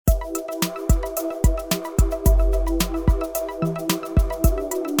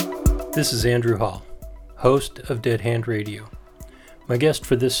This is Andrew Hall, host of Dead Hand Radio. My guest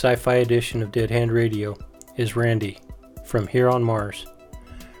for this sci-fi edition of Dead Hand Radio is Randy from Here on Mars.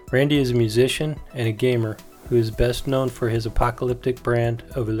 Randy is a musician and a gamer who is best known for his apocalyptic brand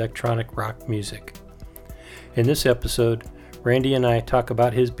of electronic rock music. In this episode, Randy and I talk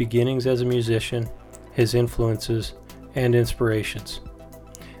about his beginnings as a musician, his influences and inspirations,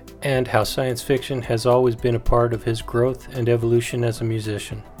 and how science fiction has always been a part of his growth and evolution as a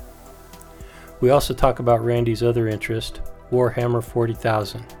musician. We also talk about Randy's other interest, Warhammer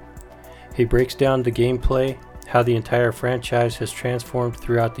 40,000. He breaks down the gameplay, how the entire franchise has transformed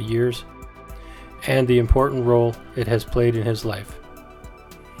throughout the years, and the important role it has played in his life.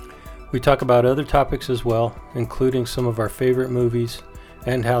 We talk about other topics as well, including some of our favorite movies,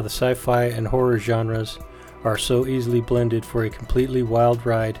 and how the sci-fi and horror genres are so easily blended for a completely wild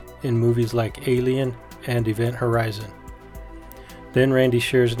ride in movies like Alien and Event Horizon. Then Randy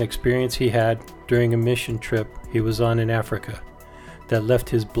shares an experience he had during a mission trip he was on in Africa that left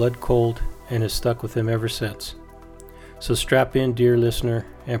his blood cold and has stuck with him ever since. So strap in, dear listener,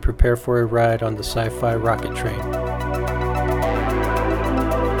 and prepare for a ride on the sci-fi rocket train.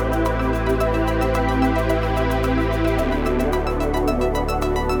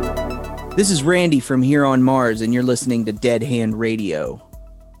 This is Randy from Here on Mars, and you're listening to Dead Hand Radio.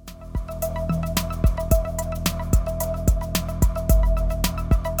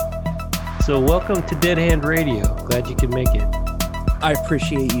 So welcome to Dead Hand Radio. Glad you could make it. I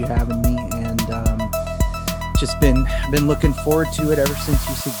appreciate you having me, and just been looking forward to it ever since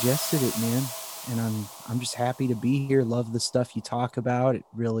you suggested it, man. And I'm just happy to be here. Love the stuff you talk about. It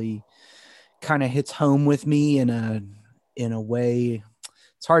really kind of hits home with me in a way.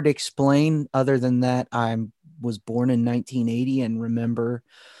 It's hard to explain. Other than that, I was born in 1980 and remember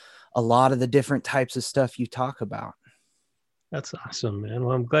a lot of the different types of stuff you talk about. That's awesome, man.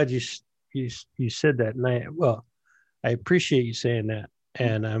 Well, I'm glad you said that, and I appreciate you saying that,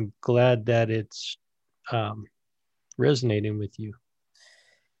 and I'm glad that it's resonating with you.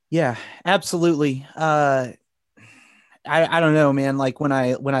 Yeah, absolutely. I don't know, man. Like when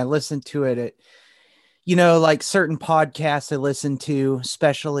I listen to it, like certain podcasts I listen to,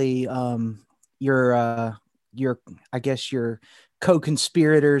 especially your I guess your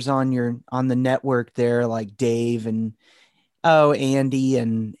co-conspirators on the network there, like Dave and Andy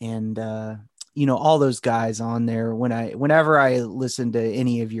and all those guys on there. Whenever I listen to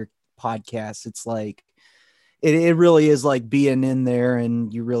any of your podcasts, it's like it really is like being in there,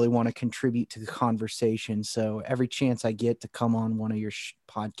 and you really want to contribute to the conversation. So every chance I get to come on one of your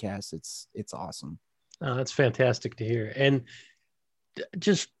podcasts, it's awesome. Oh, that's fantastic to hear. And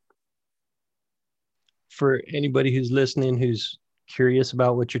just for anybody who's listening, who's curious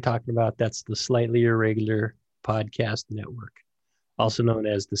about what you're talking about, that's the Slightly Irregular Podcast Network, also known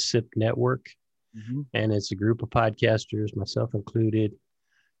as the SIP Network. Mm-hmm. And it's a group of podcasters, myself included,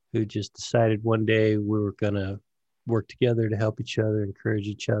 who just decided one day we were going to work together to help each other, encourage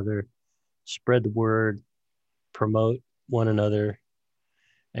each other, spread the word, promote one another,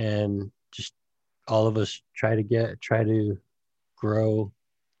 and just all of us try to grow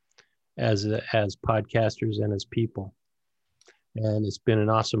as podcasters and as people. And it's been an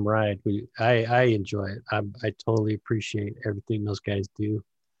awesome ride. I enjoy it. I totally appreciate everything those guys do.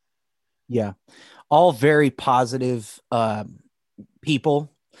 Yeah, all very positive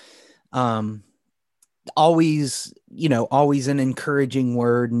people. Always an encouraging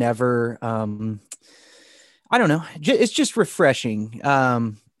word. Never. I don't know. It's just refreshing.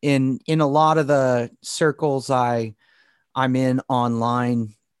 In a lot of the circles I'm in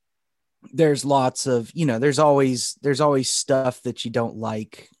online, there's lots of, there's always stuff that you don't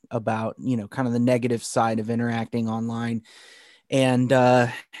like about, kind of the negative side of interacting online. And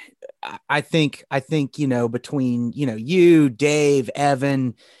I think, between, you, Dave,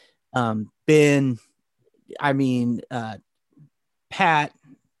 Evan, Ben, Pat,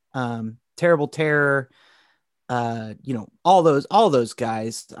 Terrible Terror, all those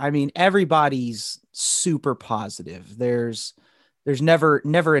guys. Everybody's super positive. There's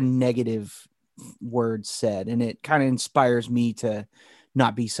never a negative word said, and it kind of inspires me to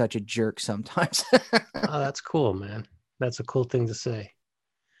not be such a jerk sometimes. Oh, that's cool, man. That's a cool thing to say.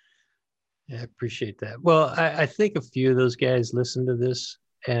 Yeah, I appreciate that. Well, I think a few of those guys listen to this,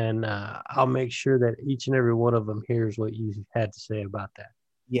 and I'll make sure that each and every one of them hears what you had to say about that.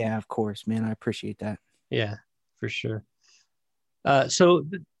 Yeah, of course, man. I appreciate that. Yeah, for sure. So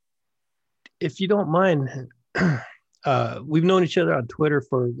if you don't mind, we've known each other on Twitter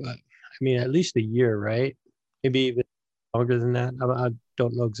for, at least a year, right? Maybe even longer than that. I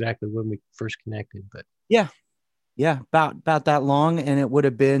don't know exactly when we first connected, but yeah. Yeah, about that long, and it would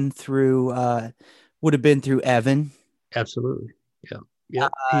have been through Evan. Absolutely. Yeah.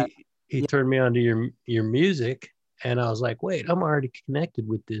 Yep. Uh, He yeah, turned me on to your music, and I was like, wait, I'm already connected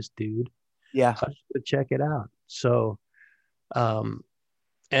with this dude. yeah. I should check it out. So, um,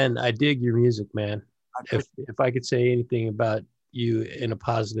 and I dig your music, man. I If I could say anything about you in a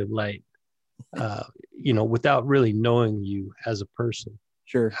positive light, without really knowing you as a person,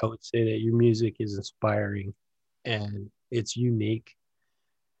 sure. I would say that your music is inspiring and it's unique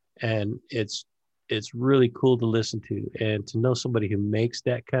and it's really cool to listen to and to know somebody who makes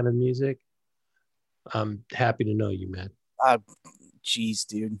that kind of music. I'm happy to know you, man. Uh, Geez,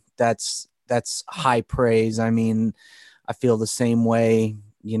 dude, that's high praise. I mean, I feel the same way.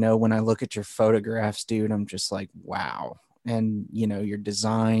 You know, when I look at your photographs, dude, I'm just like, wow. And your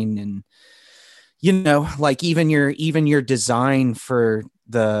design, and like even your design for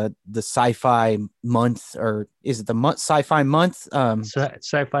the sci-fi month, or is it the month sci-fi month?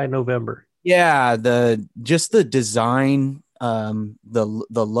 Sci-fi November. Yeah, the just the design, the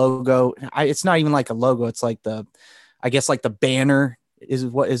logo. It's not even like a logo. It's like I guess like the banner is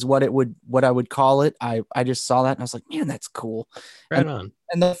what I would call it. I just saw that and I was like, man, that's cool. And Right on.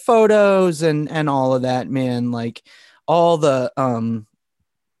 and the photos and all of that, man, like all the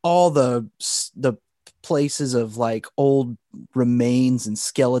the places of like old remains and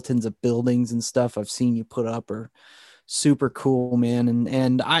skeletons of buildings and stuff I've seen you put up are super cool, man.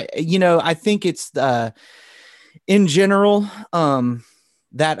 And I think it's in general,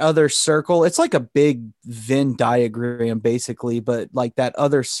 that other circle, it's like a big Venn diagram basically, but like that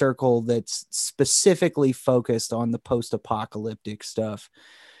other circle that's specifically focused on the post-apocalyptic stuff.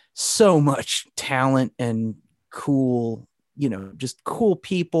 So much talent and cool, just cool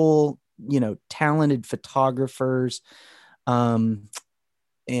people, talented photographers, um,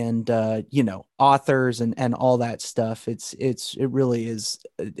 and authors and all that stuff. It really is,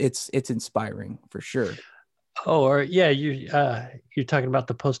 it's inspiring for sure. Oh, or yeah, you're talking about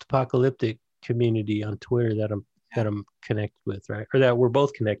the post-apocalyptic community on Twitter that I'm connected with, right? Or that we're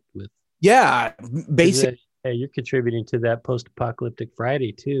both connected with. Yeah, basically. Hey, you're contributing to that post-apocalyptic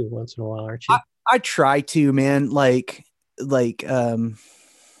Friday too, once in a while, aren't you? I try to, man, like I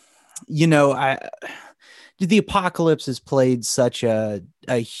the apocalypse has played such a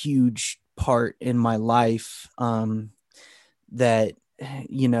huge part in my life, that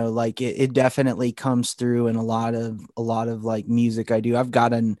like it definitely comes through in a lot of like music I do. I've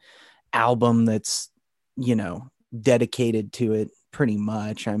got an album that's dedicated to it pretty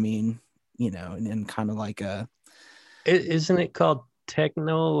much. I mean, and kind of like a Isn't it called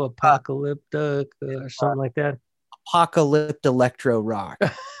techno apocalyptic or something like that? apocalyptic electro rock.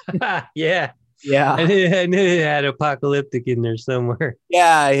 Yeah, Yeah. I knew it had apocalyptic in there somewhere.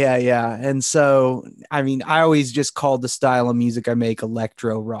 Yeah. And so, I mean, I always just called the style of music I make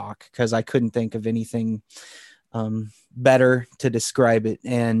electro rock because I couldn't think of anything better to describe it.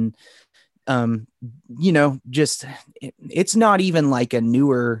 And, um, just it's not even like a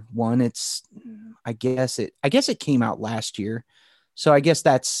newer one. I guess it came out last year. So I guess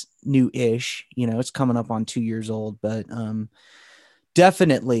that's new-ish. It's coming up on 2 years old, but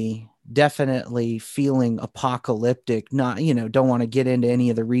definitely feeling apocalyptic. Not, don't want to get into any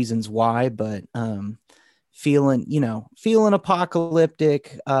of the reasons why, but feeling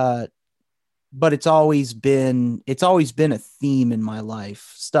apocalyptic. But it's always been a theme in my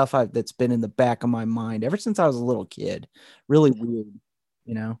life. That's been in the back of my mind ever since I was a little kid. Really weird,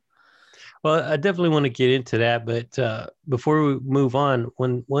 you know. Well, I definitely want to get into that, but before we move on,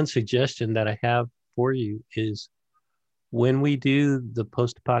 one suggestion that I have for you is when we do the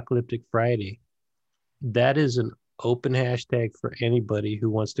post-apocalyptic Friday, that is an open hashtag for anybody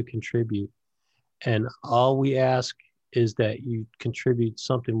who wants to contribute. And all we ask is that you contribute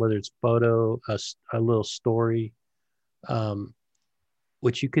something, whether it's photo, a little story. Um,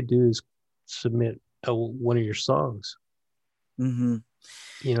 what you could do is submit one of your songs, Mm-hmm.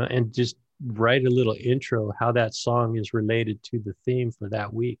 and just write a little intro how that song is related to the theme for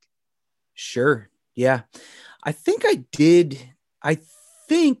that week. Sure. Yeah. I think I did. I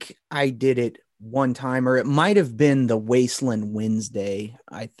think I did it one time, or it might have been the Wasteland Wednesday.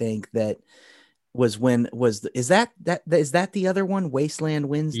 I think that was when was the, is that the other one, Wasteland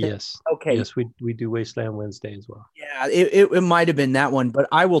Wednesday? Yes. Okay. Yes, we do Wasteland Wednesday as well. Yeah, it might have been that one, but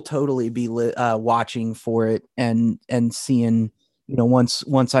I will totally be watching for it and seeing,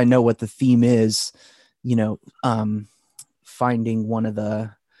 once I know what the theme is, you know, um, finding one of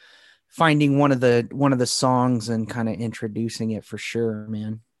the songs and kind of introducing it for sure,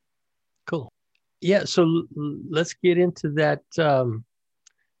 man. Cool. Yeah, so let's get into that.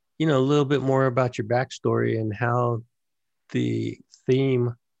 a little bit more about your backstory and how the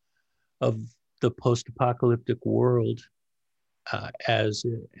theme of the post-apocalyptic world, as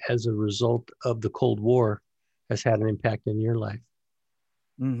a result of the Cold War, has had an impact in your life.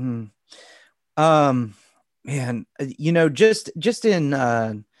 Mm-hmm. Man, just in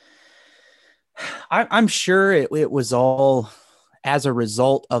I'm sure it was all as a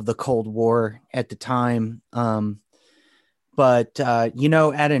result of the Cold War at the time. But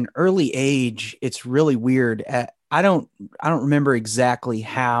at an early age, it's really weird. I don't remember exactly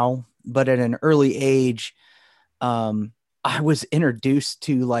how, but at an early age, I was introduced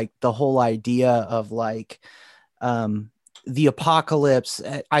to like the whole idea of like the apocalypse.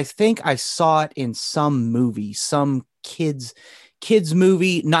 I think I saw it in some movie, some kids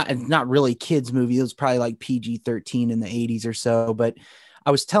movie, not really kids movie. It was probably like PG-13 in the 80s or so. But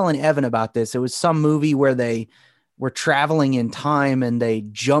I was telling Evan about this. It was some movie where they were traveling in time and they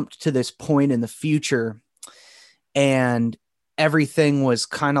jumped to this point in the future, and everything was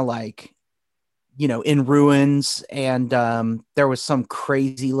kind of like, in ruins. And there was some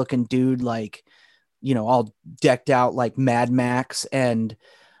crazy looking dude, like, all decked out like Mad Max. And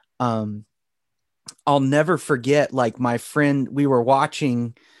um, I'll never forget, like, my friend, we were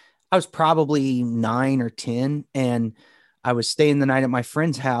watching, I was probably 9 or 10, and I was staying the night at my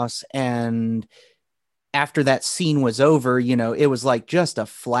friend's house. And after that scene was over, it was like just a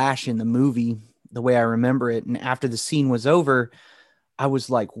flash in the movie, the way I remember it. And after the scene was over, I was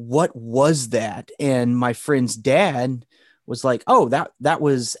like, what was that? And my friend's dad was like, oh, that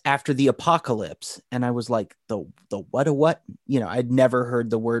was after the apocalypse. And I was like, the what? I'd never heard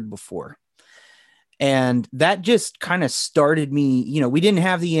the word before. And that just kind of started me. We didn't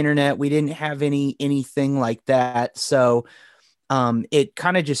have the internet, we didn't have anything like that. So it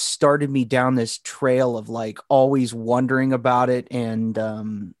kind of just started me down this trail of like always wondering about it,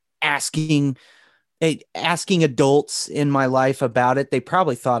 and asking asking adults in my life about it. They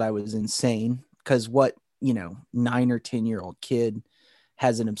probably thought I was insane, because what, 9 or 10 year old kid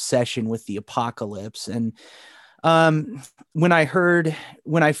has an obsession with the apocalypse. And um, when I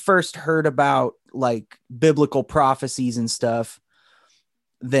first heard about like biblical prophecies and stuff,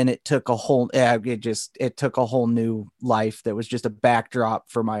 then it took a whole it took a whole new life that was just a backdrop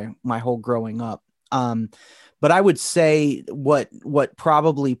for my whole growing up. But I would say what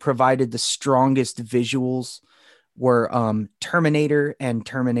probably provided the strongest visuals were Terminator and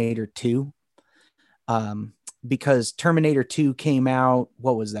Terminator 2. Because Terminator 2 came out,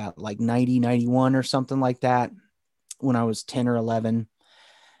 what was that, like 91 or something like that, when I was 10 or 11.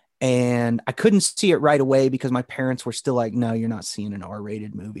 And I couldn't see it right away because my parents were still like, no, you're not seeing an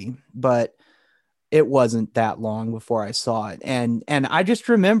R-rated movie. But it wasn't that long before I saw it. And I just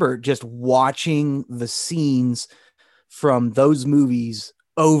remember just watching the scenes from those movies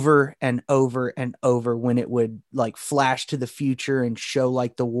over and over and over, when it would like flash to the future and show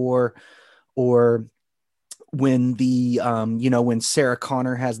like the war, or when when Sarah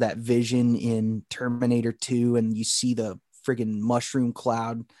Connor has that vision in Terminator 2 and you see the friggin' mushroom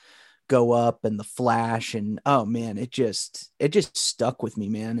cloud go up and the flash. And oh man, it just stuck with me,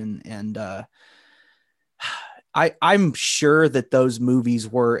 man. And I'm sure that those movies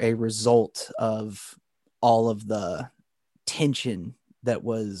were a result of all of the tension that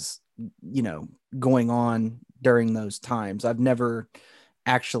was, going on during those times. I've never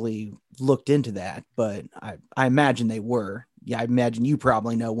actually looked into that, but I imagine they were. Yeah, I imagine you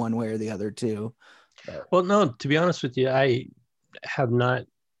probably know one way or the other too. Well, no, to be honest with you, I have not.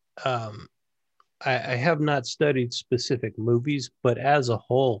 Um, I have not studied specific movies, but as a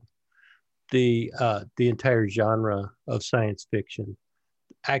whole, the entire genre of science fiction,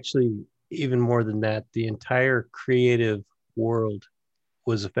 actually, even more than that, the entire creative world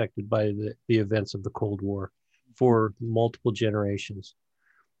was affected by the events of the Cold War for multiple generations.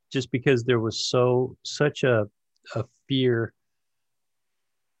 Just because there was such a fear,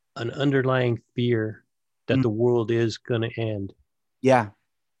 an underlying fear that the world is going to end Yeah.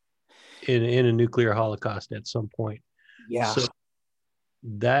 in a nuclear holocaust at some point. Yeah. So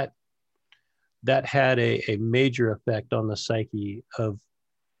that had a major effect on the psyche of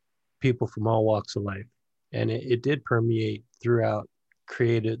people from all walks of life. And it did permeate throughout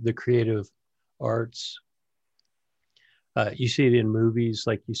the creative arts. You see it in movies,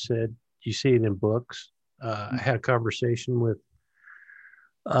 like you said, you see it in books. I had a conversation with,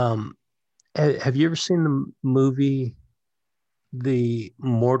 have you ever seen the movie, The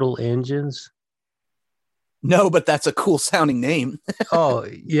Mortal Engines? No, but that's a cool sounding name. Oh,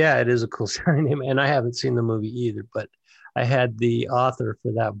 yeah, it is a cool sounding name. And I haven't seen the movie either, but I had the author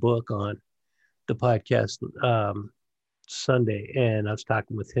for that book on the podcast Sunday, and I was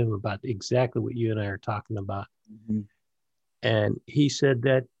talking with him about exactly what you and I are talking about. Mhm. And he said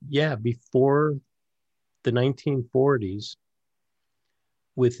that, yeah, before the 1940s,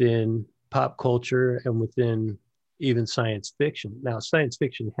 within pop culture and within even science fiction. Now, science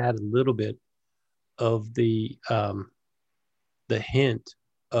fiction had a little bit of the hint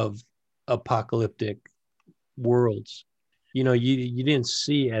of apocalyptic worlds. You know, you didn't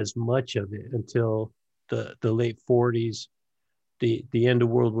see as much of it until the late 40s, the end of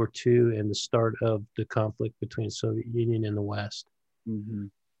World War II, and the start of the conflict between the Soviet Union and the West. Mm-hmm.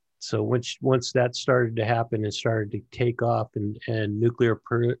 So once that started to happen and started to take off, and nuclear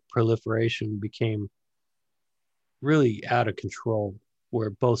proliferation became really out of control,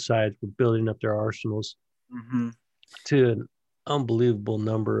 where both sides were building up their arsenals Mm-hmm. to an unbelievable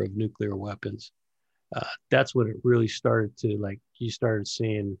number of nuclear weapons. That's when it really started to, like, you started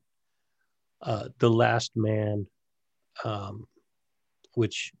seeing The Last Man, um,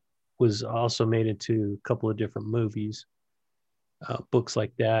 which was also made into a couple of different movies, books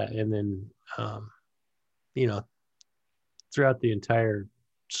like that. And then, you know, throughout the entire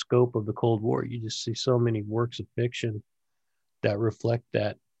scope of the Cold War, you just see so many works of fiction that reflect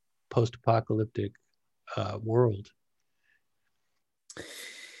that post-apocalyptic world.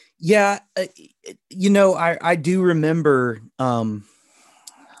 Yeah, I do remember. I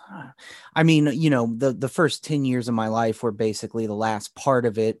mean, the first 10 years of my life were basically the last part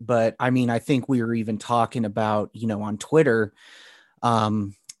of it. But I mean, I think we were even talking about, on Twitter,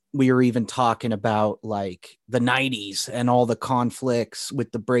 um, we were even talking about like the 90s and all the conflicts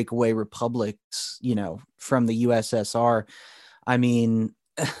with the breakaway republics, from the USSR. I mean,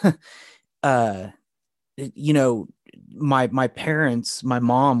 uh, you know, my parents, my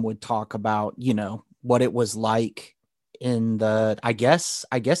mom would talk about, what it was like in the, I guess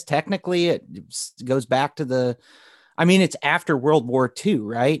technically it goes back to it's after World War II,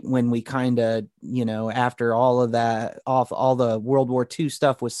 right? When we kind of, after all of that, all the World War II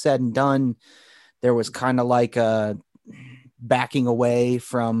stuff was said and done, there was kind of like a backing away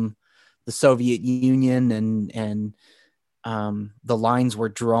from the Soviet Union, and the lines were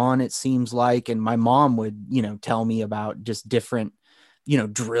drawn, it seems like. And my mom would, tell me about just different,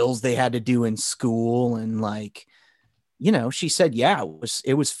 drills they had to do in school. And like, she said, yeah,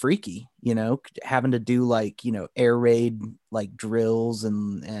 it was freaky, having to do like, air raid, like drills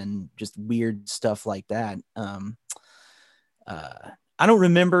and just weird stuff like that. I don't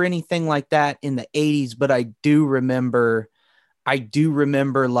remember anything like that in the 80s, but I do remember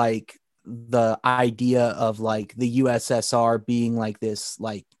like the idea of like the USSR being like this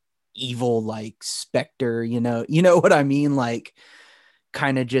like evil like specter, you know what I mean? Like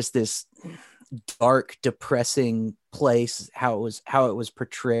kind of just this dark, depressing place, how it was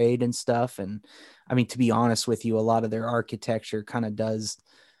portrayed and stuff. And I mean, to be honest with you, a lot of their architecture kind of does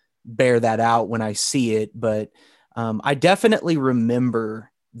bear that out when I see it. But I definitely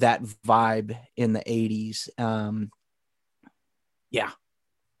remember that vibe in the 80s. Yeah,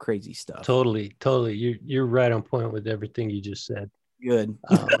 crazy stuff. Totally. You're right on point with everything you just said. Good.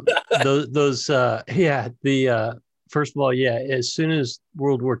 Those yeah, the first of all, yeah, as soon as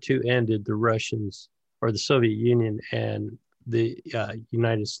World War II ended, the Russians, or the Soviet Union, and the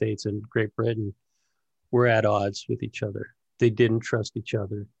United States and Great Britain were at odds with each other. They didn't trust each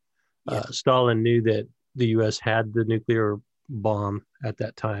other. Yeah. Stalin knew that the U.S. had the nuclear bomb at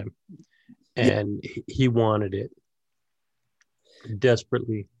that time, Yeah. and he wanted it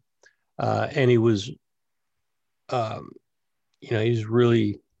desperately. And he was, um, he was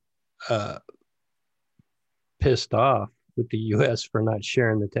really uh, pissed off with the U.S. for not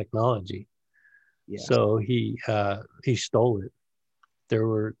sharing the technology. Yeah. So he stole it. There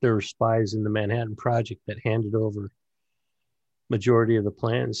were spies in the Manhattan Project that handed over majority of the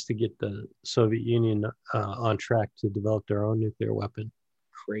plans to get the Soviet Union on track to develop their own nuclear weapon.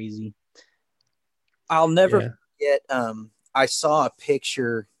 Crazy. I'll never forget. I saw a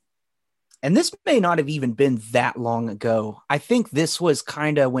picture, and this may not have even been that long ago. I think this was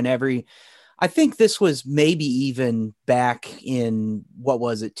kind of I think this was maybe even back in, what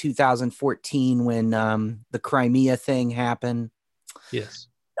was it, 2014, when the Crimea thing happened. Yes,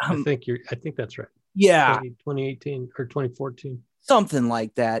 Um, I think that's right. yeah, 2018 or 2014. something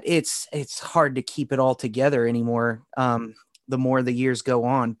like that. It's hard to keep it all together anymore. The more the years go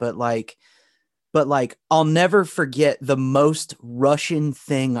on, but I'll never forget, the most Russian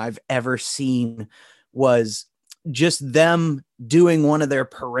thing I've ever seen was just them doing one of their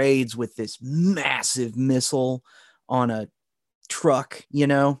parades with this massive missile on a truck,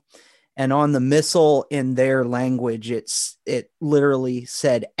 And on the missile, in their language, it literally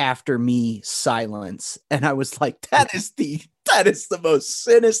said, "After me, silence." And I was like, that is the most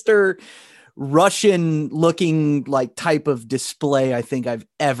sinister Russian looking like type of display I think I've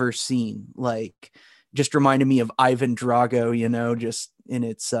ever seen. Like, just reminded me of Ivan Drago, just in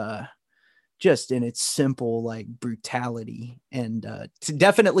its simple like brutality. And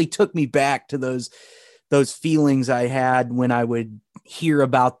definitely took me back to those feelings I had when I would hear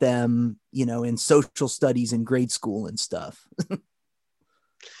about them, in social studies in grade school and stuff.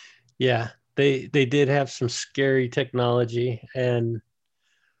 Yeah, they did have some scary technology, and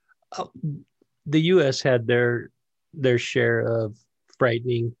uh, the U.S. had their share of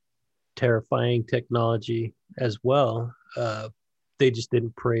frightening, terrifying technology as well. They just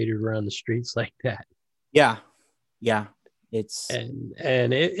didn't parade it around the streets like that. Yeah. Yeah. It's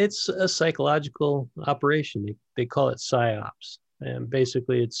And it's a psychological operation. They call it psyops, and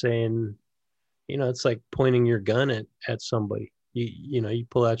basically it's saying, it's like pointing your gun at somebody. You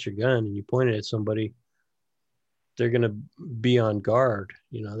pull out your gun and you point it at somebody, they're going to be on guard.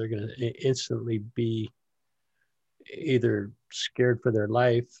 They're going to instantly be either scared for their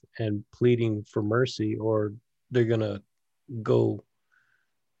life and pleading for mercy, or they're going to go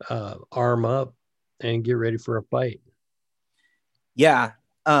arm up and get ready for a fight. yeah.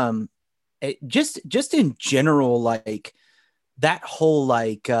 Just in general, like that whole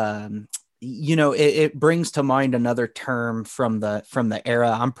like it brings to mind another term from the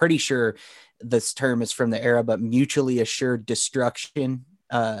era. I'm pretty sure this term is from the era, but mutually assured destruction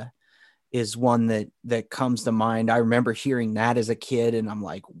is one that comes to mind. I remember hearing that as a kid, and I'm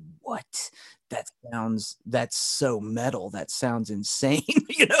like, what? That's so metal. That sounds insane,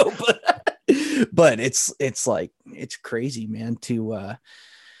 but it's like, it's crazy, man.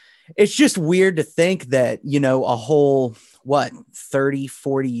 It's just weird to think that, a whole,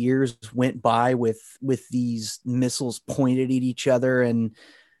 30-40 years went by with these missiles pointed at each other. And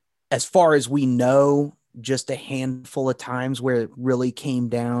as far as we know, just a handful of times where it really came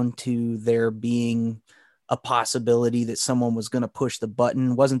down to there being a possibility that someone was going to push the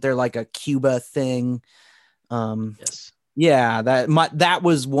button. Wasn't there like a Cuba thing? Yes. Yeah, that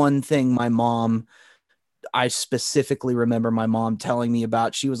was one thing I specifically remember my mom telling me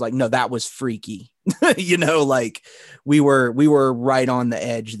about. She was like, no, that was freaky. Like we were right on the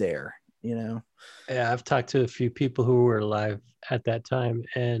edge there, Yeah, I've talked to a few people who were alive at that time,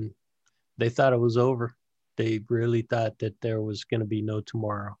 and they thought it was over. They really thought that there was going to be no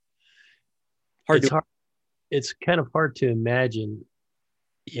tomorrow. It's kind of hard to imagine,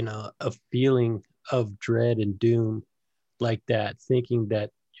 a feeling of dread and doom like that, thinking that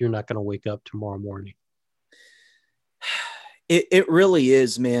you're not going to wake up tomorrow morning. It really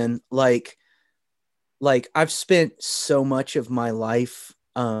is, man. Like I've spent so much of my life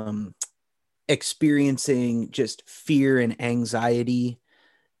experiencing just fear and anxiety,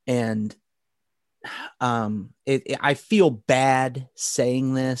 and I feel bad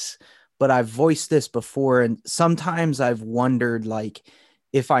saying this, but I've voiced this before, and sometimes I've wondered, like,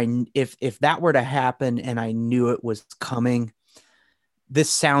 if that were to happen and I knew it was coming. This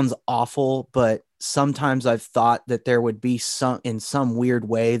sounds awful, but sometimes I've thought that there would be in some weird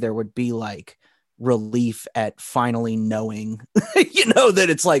way, there would be like relief at finally knowing, that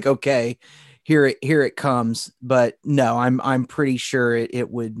it's like, okay, here it comes. But no, I'm pretty sure it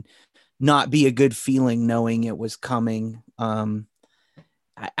would not be a good feeling knowing it was coming.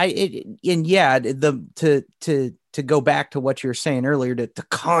 To go back to what you were saying earlier, to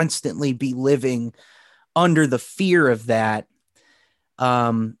constantly be living under the fear of that,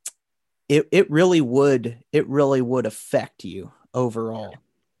 it really would affect you overall.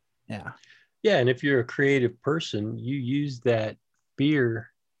 Yeah. Yeah, and if you're a creative person, you use that fear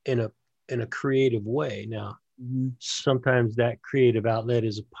in a creative way. Now, sometimes that creative outlet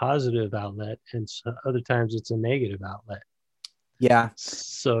is a positive outlet, and other times it's a negative outlet. Yeah.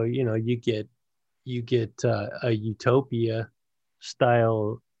 So you get a utopia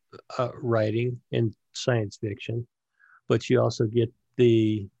style writing in science fiction, but you also get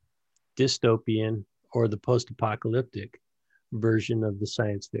the dystopian or the post-apocalyptic version of the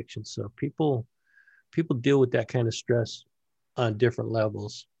science fiction. So people deal with that kind of stress on different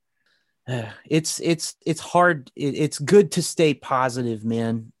levels. It's hard. It's good to stay positive,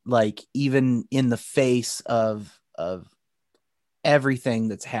 man. Like, even in the face of everything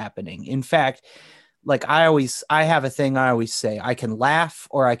that's happening. In fact, like I have a thing I always say: I can laugh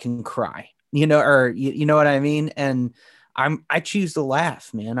or I can cry, or you know what I mean? And I choose to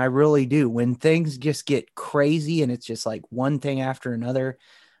laugh, man. I really do. When things just get crazy and it's just like one thing after another,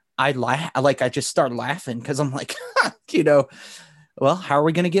 I laugh. Like, I just start laughing because I'm like, well, how are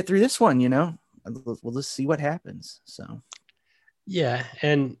we going to get through this one? We'll just see what happens. So, Yeah,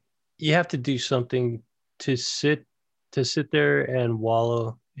 and you have to do something to sit there and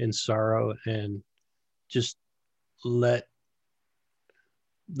wallow in sorrow and just let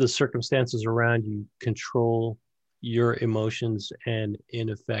the circumstances around you control your emotions and in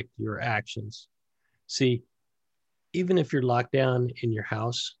effect your actions. See, even if you're locked down in your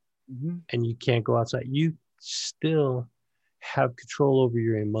house and you can't go outside, you still have control over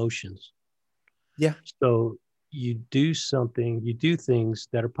your emotions. Yeah. So you do things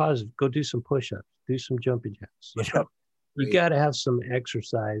that are positive. Go do some push-ups, do some jumping jacks. You got to have some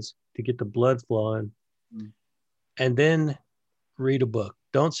exercise to get the blood flowing. And then read a book.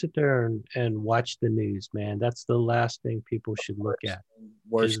 Don't sit there and watch the news, man. That's the last thing people should look at.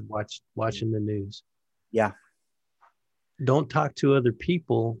 Is watching the news. Yeah. Don't talk to other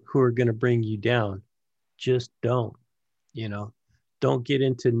people who are going to bring you down. Just don't. Don't get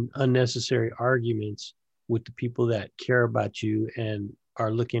into unnecessary arguments with the people that care about you and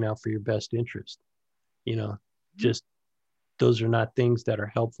are looking out for your best interest. Just those are not things that are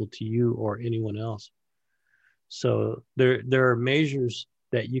helpful to you or anyone else. So there are measures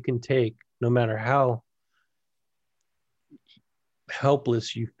that you can take no matter how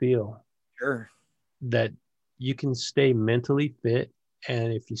helpless you feel. Sure. That you can stay mentally fit.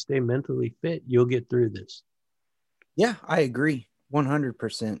 And if you stay mentally fit, you'll get through this. Yeah, I agree.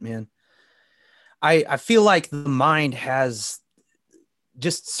 100%, man. I feel like the mind has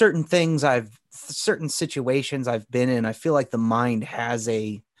just certain situations I've been in. I feel like the mind has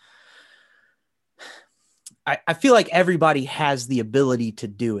I feel like everybody has the ability to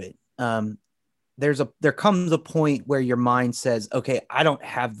do it. There comes a point where your mind says, okay, I don't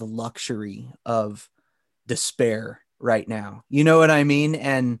have the luxury of despair right now. You know what I mean?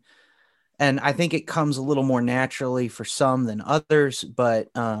 And I think it comes a little more naturally for some than others, but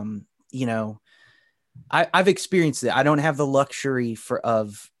I've experienced it. I don't have the luxury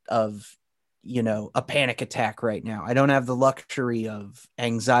of a panic attack right now. I don't have the luxury of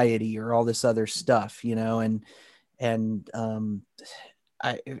anxiety or all this other stuff,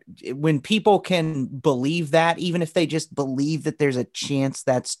 when people can believe that, even if they just believe that there's a chance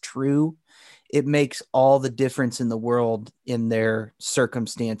that's true, it makes all the difference in the world in their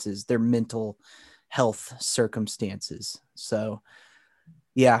circumstances, their mental health circumstances. So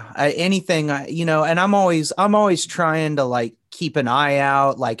yeah, and I'm always trying to like keep an eye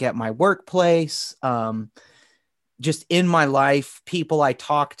out, like at my workplace, just in my life, people I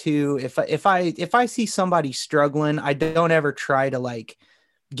talk to. If I see somebody struggling, I don't ever try to like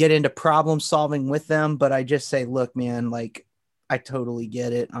get into problem solving with them, but I just say, look, man, like I totally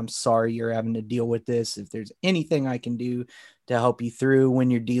get it. I'm sorry you're having to deal with this. If there's anything I can do to help you through when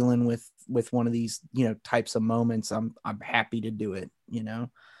you're dealing with one of these, types of moments, I'm happy to do it,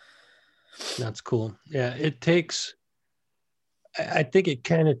 That's cool. Yeah, I think it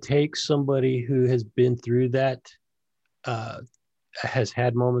kind of takes somebody who has been through that, has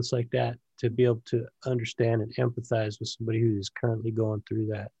had moments like that, to be able to understand and empathize with somebody who is currently going through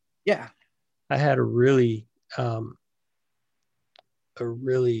that. Yeah. I had a really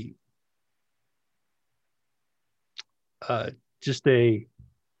just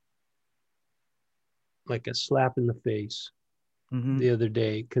like a slap in the face the other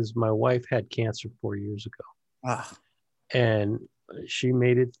day, because my wife had cancer 4 years ago. And she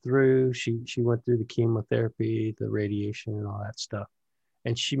made it through. She went through the chemotherapy, the radiation, and all that stuff,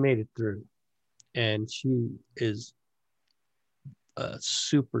 and she made it through. And she is a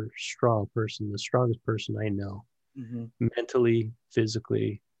super strong person, the strongest person I know, mentally,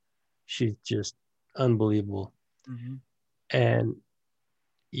 physically. She's just unbelievable. And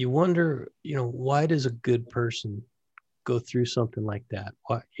you wonder, why does a good person go through something like that?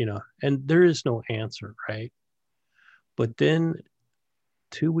 Why, and there is no answer, right? But then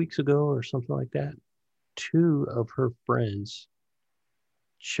 2 weeks ago or something like that, 2 of her friends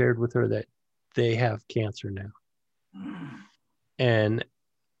shared with her that they have cancer now. And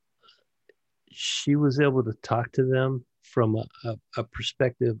she was able to talk to them from a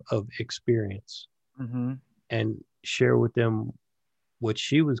perspective of experience and share with them what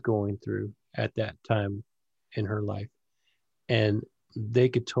she was going through at that time in her life. And they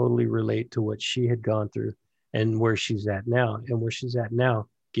could totally relate to what she had gone through and where she's at now. And where she's at now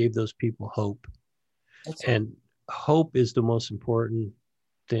gave those people hope. And hope is the most important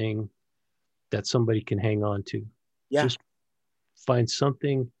thing that somebody can hang on to. Yeah. Just find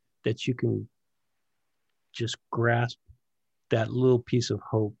something that you can just grasp, that little piece of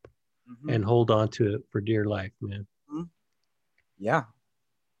hope, and hold on to it for dear life, man. Yeah.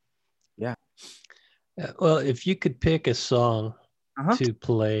 Well, if you could pick a song to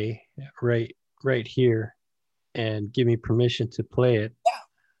play right here and give me permission to play it. Yeah.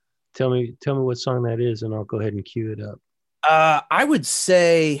 Tell me what song that is, and I'll go ahead and cue it up. I would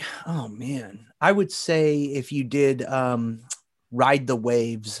say, if you did Ride the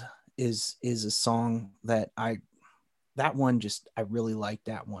Waves is a song that I really like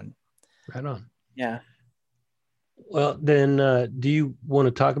that one. Right on. Yeah. Well, then do you want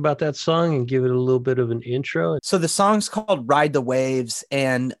to talk about that song and give it a little bit of an intro? So the song's called Ride the Waves,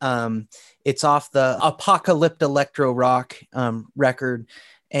 and it's off the Apocalypse Electro Rock record.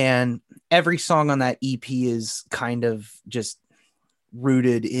 And every song on that EP is kind of just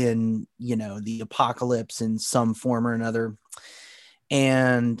rooted in, the apocalypse in some form or another.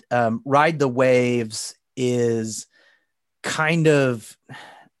 And Ride the Waves is kind of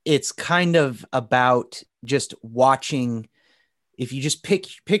about just watching. If you just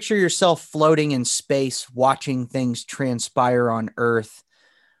picture yourself floating in space, watching things transpire on Earth,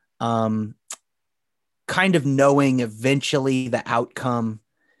 kind of knowing eventually the outcome,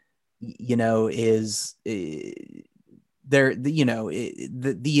 is there,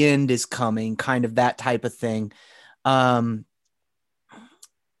 the end is coming, kind of that type of thing.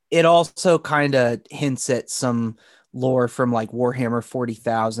 It also kind of hints at some lore from like Warhammer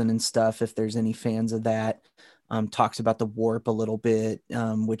 40,000 and stuff, if there's any fans of that. Talks about the warp a little bit,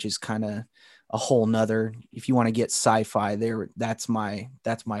 which is kind of a whole nother, if you want to get sci-fi there, that's my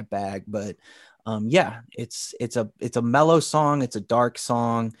bag. But it's a mellow song. It's a dark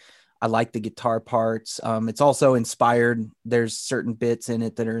song. I like the guitar parts. It's also inspired. There's certain bits in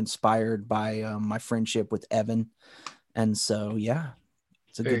it that are inspired by my friendship with Evan. And so, yeah,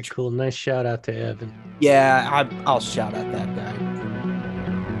 it's a very cool. Nice shout out to Evan. Yeah, I'll shout out that guy.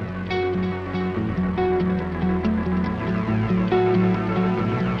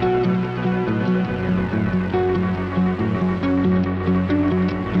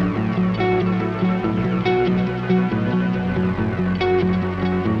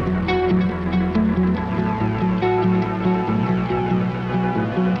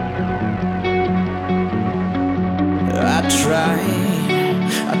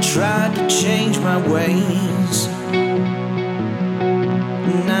 I tried to change my ways,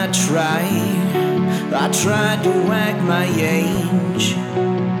 and I tried to act my age.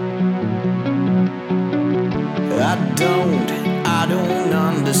 I don't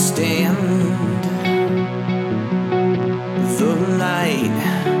understand the light,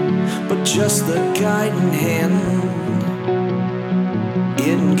 but just the guiding hand.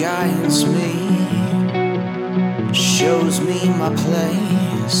 It guides me, shows me my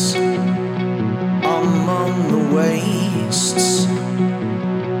place among the wastes.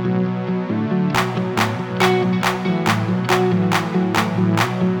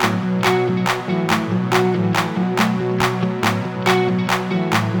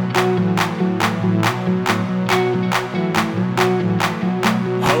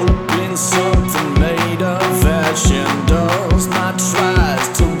 Hoping something made of ash and dust not tries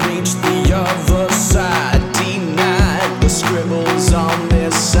to reach the other side. Scribbles on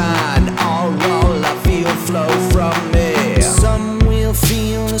this sign are all I feel flow from me. Some will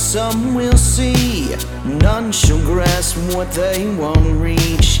feel, some will see. None shall grasp what they won't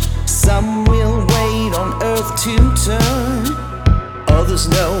reach. Some will wait on earth to turn. Others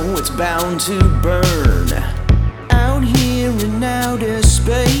know it's bound to burn. Out here in outer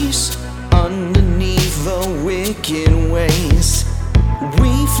space, underneath the wicked ways,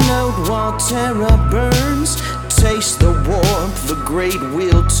 we float while terror burns. Taste the warmth, the great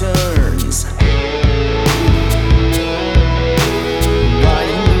wheel turns.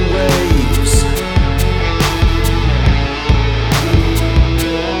 Riding the waves,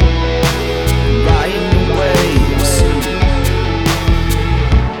 riding the waves.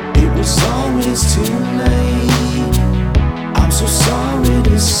 It was always too late, I'm so sorry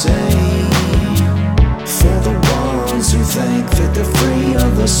to say. For the ones who think that they're free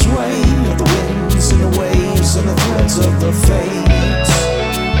of the sway of the winds and the waves and the threads of the fates.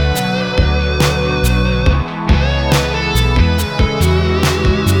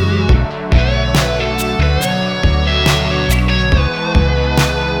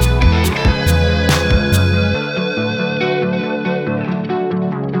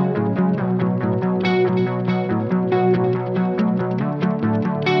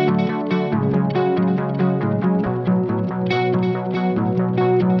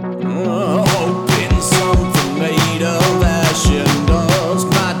 Hoping something made of ash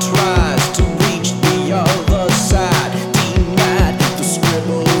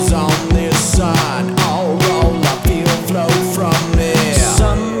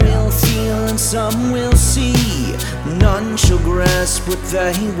grasp what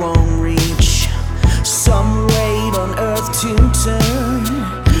they won't reach. Some wait on earth to turn.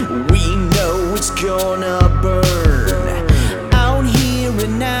 We know it's gonna burn. Out here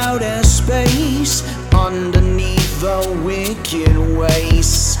in outer space, underneath the wicked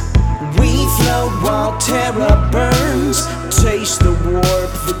waste. We float while terror burns. Taste the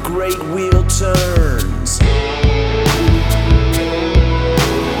warp, the great wheel turns.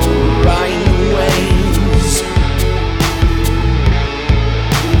 Riding the waves.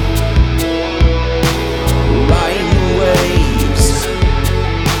 Riding the waves.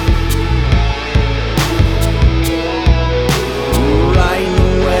 Riding the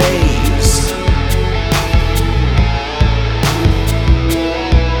waves.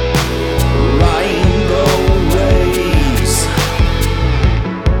 Riding the waves.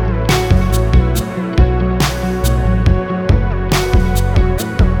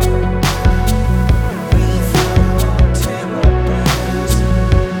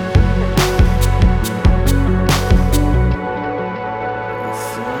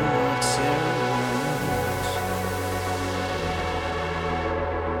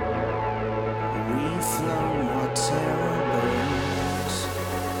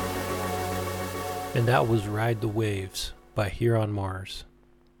 And that was Ride the Waves by Here on Mars.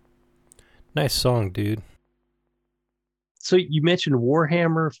 Nice song, dude. So you mentioned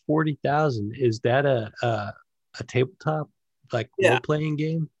Warhammer 40,000. Is that a tabletop role-playing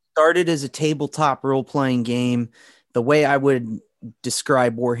game? Started as a tabletop role-playing game. The way I would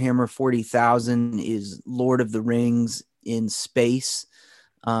describe Warhammer 40,000 is Lord of the Rings in space,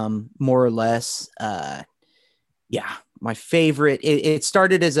 more or less. My favorite. It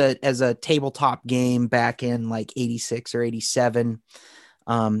started as a tabletop game back in like 86 or 87.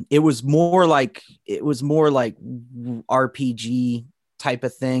 It was more like RPG type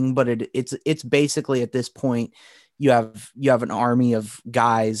of thing, but it's basically at this point you have an army of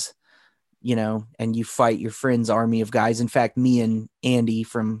guys, and you fight your friend's army of guys. In fact, me and Andy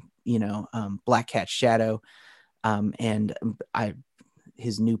from Black Cat Shadow, and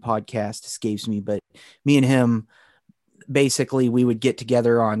his new podcast escapes me, but me and him, basically we would get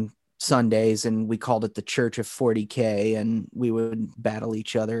together on Sundays and we called it the Church of 40K, and we would battle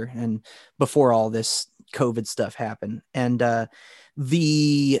each other. And before all this COVID stuff happened, and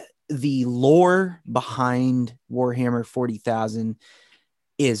the lore behind Warhammer 40,000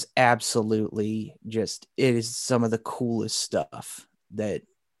 is absolutely it is some of the coolest stuff that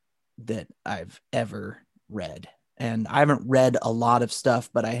I've ever read. And I haven't read a lot of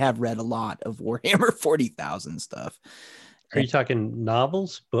stuff, but I have read a lot of Warhammer 40,000 stuff. Are you talking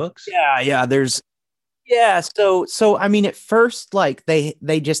novels, books? Yeah. So I mean, at first, like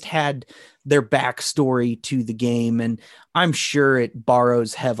they just had their backstory to the game, and I'm sure it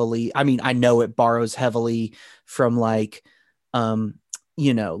borrows heavily. I mean, I know it borrows heavily from like Tolkien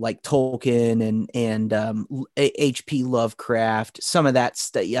and H.P. Lovecraft, some of that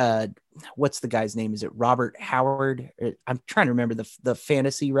stuff. What's the guy's name? Is it Robert Howard? I'm trying to remember the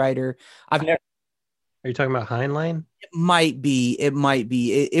fantasy writer. Are you talking about Heinlein? It might be.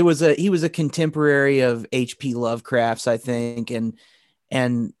 He was a contemporary of H.P. Lovecraft's, I think, and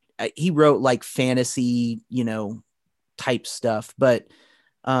he wrote like fantasy, type stuff. But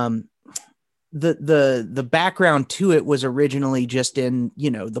the background to it was originally just in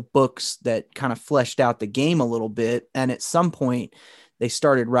the books that kind of fleshed out the game a little bit, and at some point they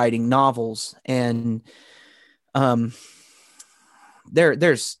started writing novels, and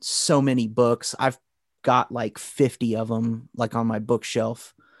there's so many books. I've got like 50 of them like on my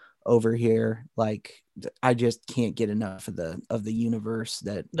bookshelf over here. Like I just can't get enough of the universe.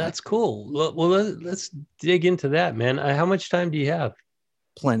 That's cool. Well, let's dig into that, man. How much time do you have?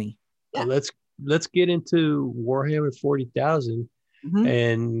 Plenty. Yeah. Let's get into Warhammer 40,000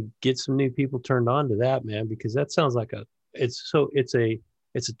 and get some new people turned on to that, man, because that sounds like it's a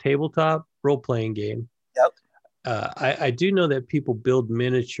tabletop role-playing game. Yep. I do know that people build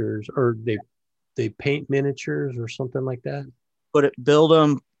miniatures, or they paint miniatures or something like that. Build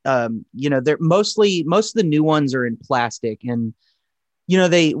them. They're most of the new ones are in plastic, and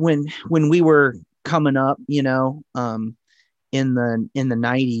when we were coming up, in the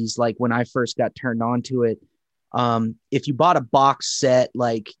 90s, like when I first got turned on to it, if you bought a box set,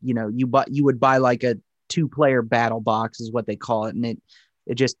 like you would buy like a 2-player battle box is what they call it, and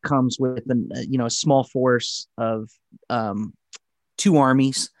it just comes with a small force of 2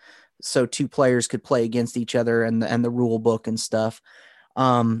 armies, so 2 players could play against each other, and the rule book and stuff.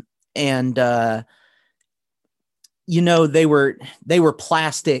 They were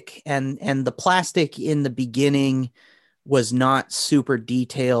plastic, and the plastic in the beginning was not super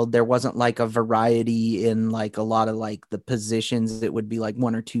detailed. There wasn't like a variety in like a lot of like the positions. It would be like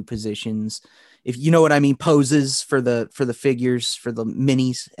one or two positions, if you know what I mean, poses for the figures, for the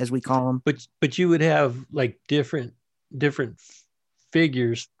minis as we call them. But you would have like different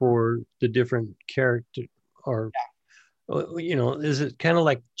figures for the different character, or is it kind of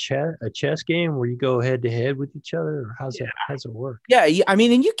like a chess game where you go head to head with each other, or how's it work? Yeah, I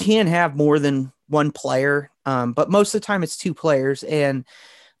mean, and you can have more than one player, but most of the time it's two players, and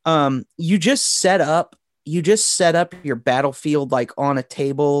you just set up your battlefield like on a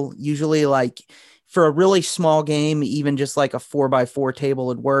table. Usually, like for a really small game, even just like a 4x4 table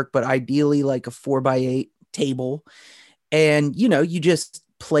would work, but ideally like a 4x8 table. And you just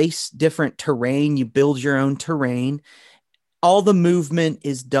place different terrain. You build your own terrain. All the movement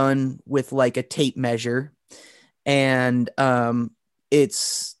is done with like a tape measure, and I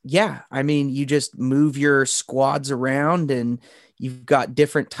mean, you just move your squads around, and you've got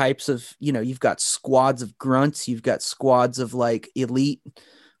different types of, you've got squads of grunts, you've got squads of like elite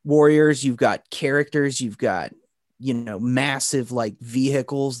warriors, you've got characters, you've got massive like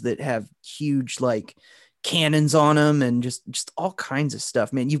vehicles that have huge like cannons on them, and just all kinds of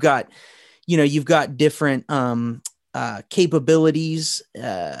stuff, man. You've got different capabilities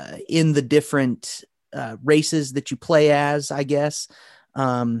in the different races that you play as, I guess.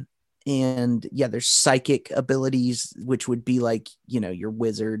 And yeah, there's psychic abilities, which would be like, your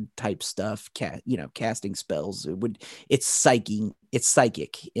wizard type stuff, casting spells. It's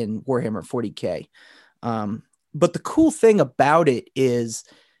psychic in Warhammer 40K. But the cool thing about it is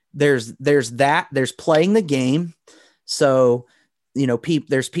there's playing the game. So,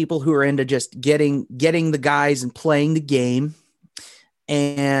 there's people who are into just getting the guys and playing the game.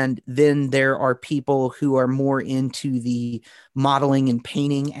 And then there are people who are more into the modeling and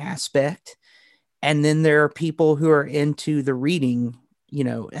painting aspect. And then there are people who are into the reading,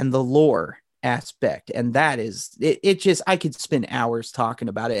 and the lore aspect. And that is it just, I could spend hours talking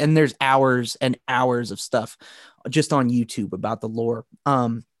about it. And there's hours and hours of stuff just on YouTube about the lore. I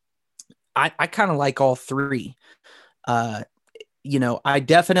kind of like all three. I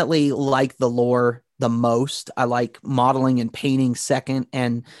definitely like the lore the most. I like modeling and painting second,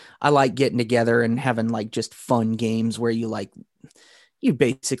 and I like getting together and having like just fun games where you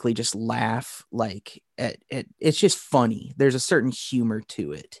basically just laugh like at it's just funny. There's a certain humor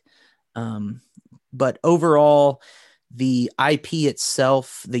to it. But overall, the IP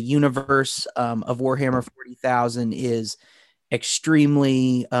itself, the universe of Warhammer 40,000 is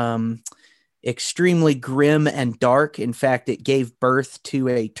extremely grim and dark. In fact, it gave birth to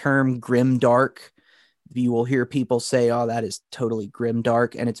a term, grim dark. You will hear people say, "Oh, that is totally grim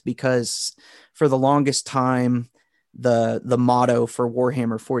dark," and it's because for the longest time, the motto for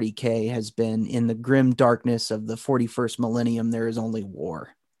Warhammer 40K has been, "In the grim darkness of the 41st millennium, there is only war."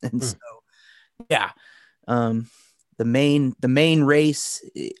 And so, yeah, the main race,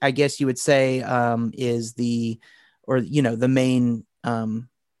 I guess you would say, is the main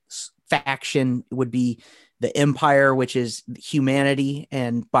faction would be the Empire, which is humanity.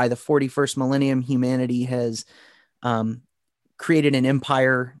 And by the 41st millennium, humanity has created an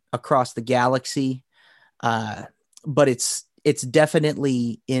empire across the galaxy. But it's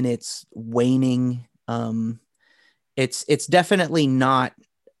definitely in its waning. It's definitely not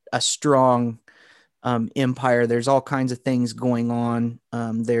a strong empire. There's all kinds of things going on.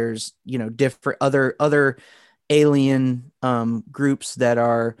 There's different other alien groups that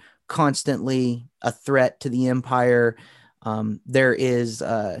are constantly a threat to the empire. There is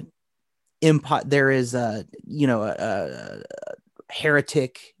a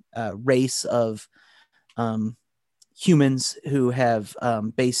heretic race of humans who have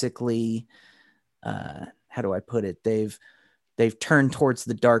basically, how do I put it? They've turned towards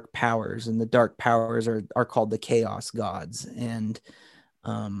the dark powers, and the dark powers are called the Chaos Gods. And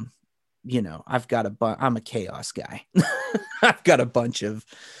I'm a chaos guy. I've got a bunch of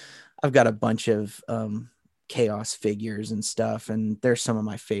chaos figures and stuff, and they're some of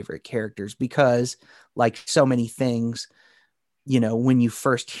my favorite characters because, like so many things, when you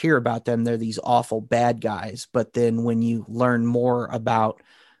first hear about them, they're these awful bad guys. But then when you learn more about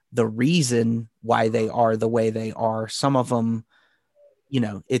the reason why they are the way they are, some of them,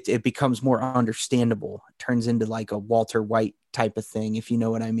 it becomes more understandable. It turns into like a Walter White type of thing, if you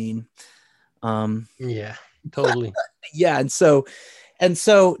know what I mean. Yeah, totally. Yeah. And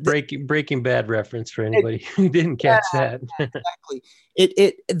so Breaking Bad reference for anybody who didn't catch that. Exactly.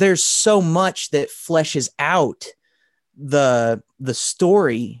 There's so much that fleshes out the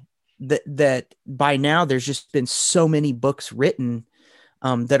story that by now there's just been so many books written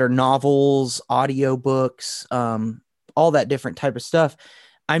that are novels, audiobooks, all that different type of stuff.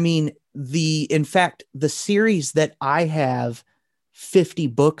 I mean, in fact, the series that I have 50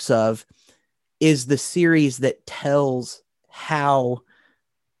 books of is the series that tells how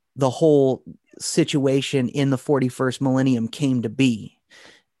the whole situation in the 41st millennium came to be.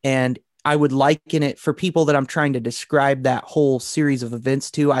 And I would liken it, for people that I'm trying to describe that whole series of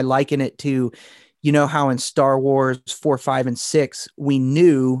events to, I liken it to, you know, how in Star Wars 4, 5, and 6, we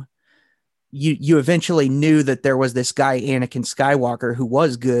knew, you eventually knew that there was this guy, Anakin Skywalker, who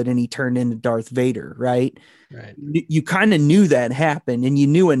was good, and he turned into Darth Vader, right? Right. You kind of knew that happened, and you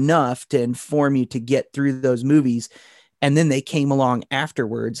knew enough to inform you to get through those movies. And then they came along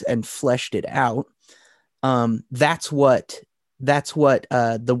afterwards and fleshed it out. That's what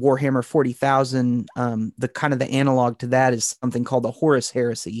the Warhammer 40,000, the kind of the analog to that is something called the Horus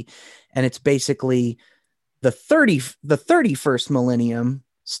Heresy. And it's basically the 31st millennium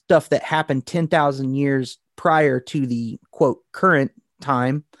stuff that happened 10,000 years prior to the quote current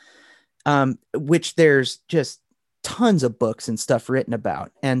time, which there's just tons of books and stuff written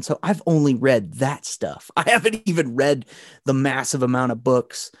about. And so I've only read that stuff. I haven't even read the massive amount of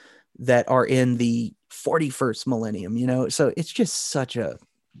books that are in the 41st millennium, you know? So it's just such a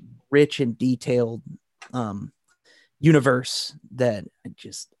rich and detailed universe that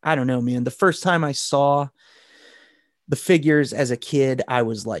I don't know, man. The first time I saw the figures as a kid, I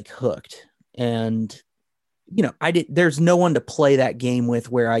was like hooked. And, you know, there's no one to play that game with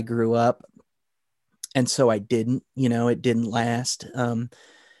where I grew up. And so I didn't, you know, it didn't last.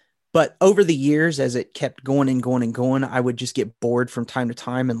 But over the years, as it kept going and going and going, I would just get bored from time to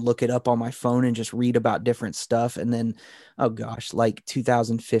time and look it up on my phone and just read about different stuff. And then, oh gosh, like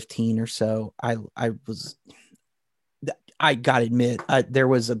 2015 or so, I gotta admit, there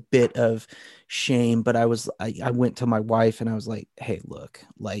was a bit of shame, but I went to my wife and I was like, hey, look,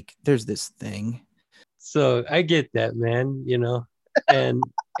 like there's this thing. So I get that, man, you know, and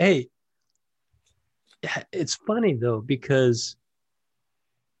hey, it's funny though, because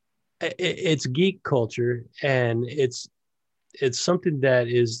it's geek culture, and it's something that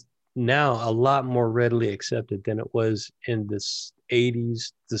is now a lot more readily accepted than it was in the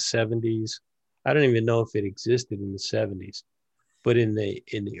 80s, the 70s. I don't even know if it existed in the 70s, but in the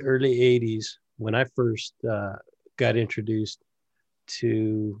early 80s, when I first got introduced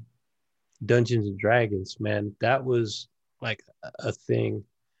to Dungeons and Dragons, man, that was like a thing.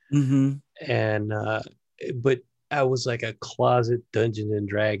 Mm-hmm. And but I was like a closet Dungeon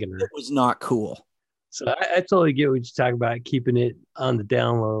and Dragoner. It was not cool. So I totally get what you're talking about, keeping it on the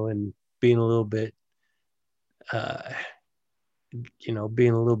down low and being a little bit,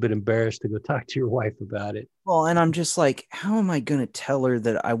 being a little bit embarrassed to go talk to your wife about it. Well, and I'm just like, how am I going to tell her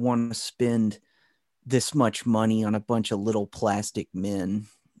that I want to spend this much money on a bunch of little plastic men?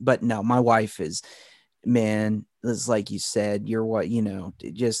 But no, my wife is, man, it's like you said, you're what, you know,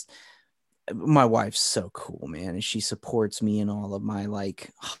 just, my wife's so cool, man. And she supports me in all of my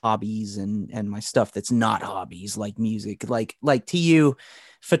like hobbies and my stuff that's not hobbies, like music. Like to you,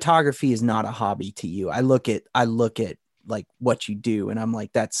 photography is not a hobby to you. I look at like what you do and I'm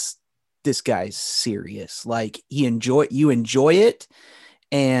like, this guy's serious. Like you enjoy it.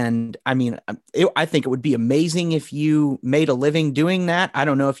 And I mean, I think it would be amazing if you made a living doing that. I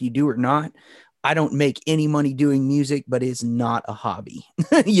don't know if you do or not. I don't make any money doing music, but it's not a hobby,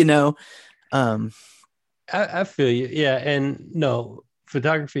 you know? I feel you. Yeah. And no,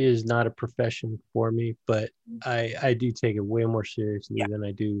 photography is not a profession for me, but I do take it way more seriously than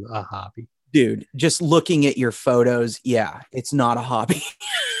I do a hobby. Dude, just looking at your photos, yeah, it's not a hobby.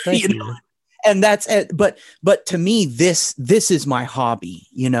 Thank you. Know? And that's it. But to me, this is my hobby,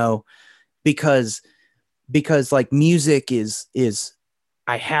 you know, because like music is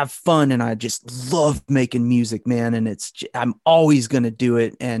I have fun and I just love making music, man. And I'm always going to do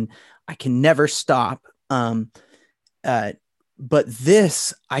it and I can never stop. But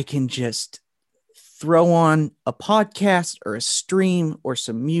this, I can just throw on a podcast or a stream or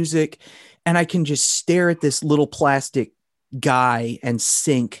some music and I can just stare at this little plastic guy and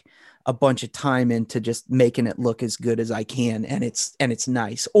sink a bunch of time into just making it look as good as I can. And it's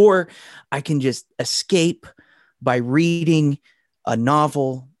nice. Or I can just escape by reading a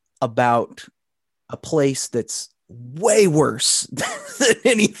novel about a place that's way worse than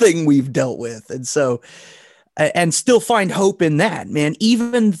anything we've dealt with. And so, and still find hope in that, man.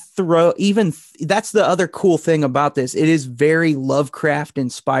 Even that's the other cool thing about this. It is very Lovecraft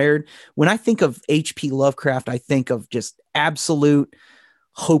inspired. When I think of H.P. Lovecraft, I think of just absolute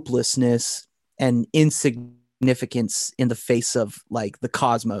hopelessness and insignificance in the face of like the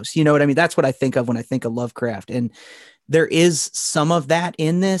cosmos. You know what I mean? That's what I think of when I think of Lovecraft. And there is some of that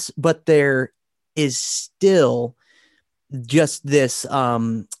in this, but there is still just this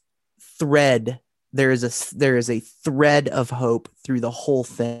thread. There is a thread of hope through the whole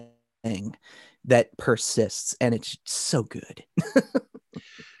thing that persists, and it's so good.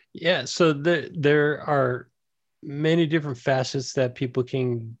 Yeah, so there are many different facets that people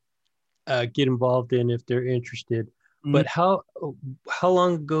can get involved in if they're interested. But how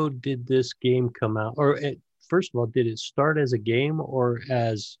long ago did this game come out? Or first of all, did it start as a game or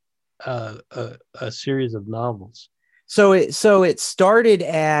as a series of novels? So it started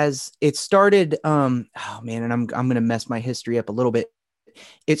oh man, and I'm gonna mess my history up a little bit.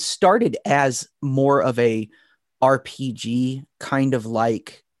 It started as more of a RPG, kind of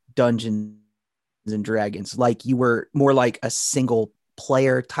like Dungeons and Dragons. Like you were more like a single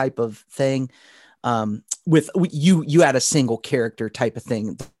player type of thing. With you had a single character type of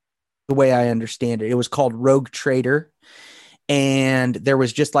thing. The way I understand it, it was called Rogue Trader, and there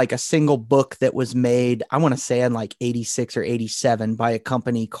was just like a single book that was made, I want to say in like 86 or 87, by a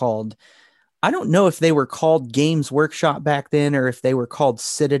company called, I don't know if they were called Games Workshop back then or if they were called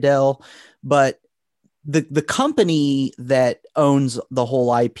Citadel, but the company that owns the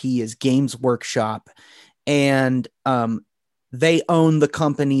whole IP is Games Workshop, and they own the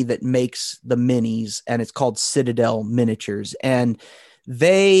company that makes the minis, and it's called Citadel Miniatures. And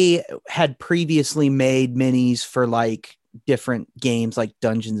they had previously made minis for like different games like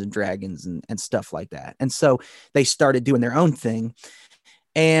Dungeons and Dragons and stuff like that. And so they started doing their own thing.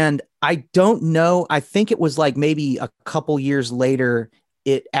 And I don't know, I think it was like maybe a couple years later,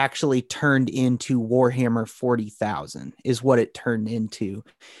 it actually turned into Warhammer 40,000 is what it turned into.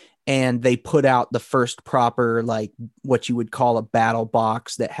 And they put out the first proper, like what you would call a battle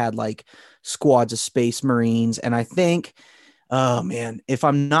box that had like squads of Space Marines. And I think, oh man, if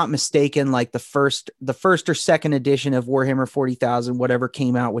I'm not mistaken, like the first or second edition of Warhammer 40,000, whatever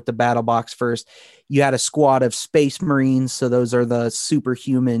came out with the battle box first, you had a squad of Space Marines. So those are the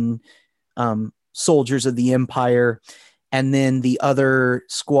superhuman soldiers of the Empire. And then the other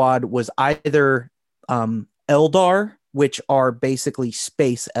squad was either Eldar, which are basically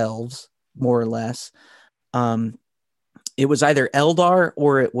space elves, more or less. It was either Eldar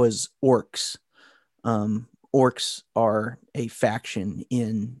or it was Orcs. Orcs are a faction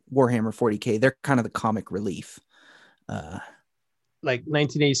in Warhammer 40K. They're kind of the comic relief. Like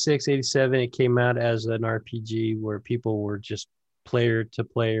 1986, 87, it came out as an RPG where people were just player to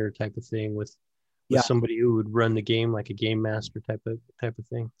player type of thing with somebody who would run the game, like a game master type of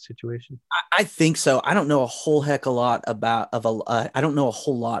thing situation. I think so. I don't know a whole heck a lot about I don't know a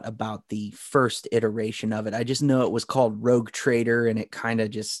whole lot about the first iteration of it. I just know it was called Rogue Trader, and it kind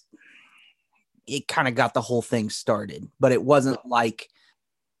of got the whole thing started, but it wasn't like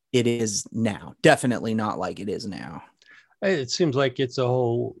it is now. Definitely not like it is now. It seems like it's a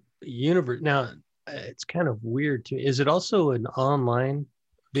whole universe. Now, it's kind of weird to me. Is it also an online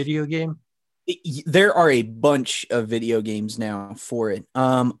video game? There are a bunch of video games now for it.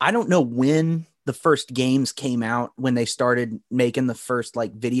 I don't know when the first games came out, when they started making the first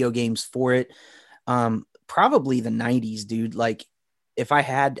like video games for it. Probably the 90s, dude. Like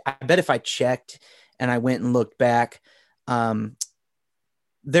I bet if I checked and I went and looked back,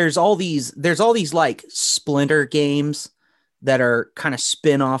 there's all these like Splinter games that are kind of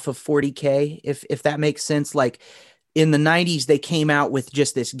spin off of 40K, if that makes sense. Like in the 90s, they came out with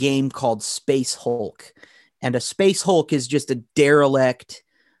just this game called Space Hulk. And a Space Hulk is just a derelict,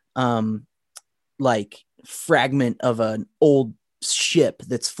 like fragment of an old ship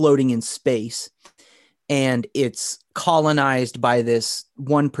that's floating in space. And it's colonized by this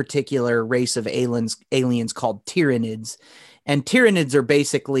one particular race of aliens called Tyranids. And Tyranids are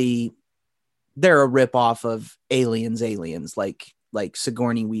basically, they're a ripoff of aliens, like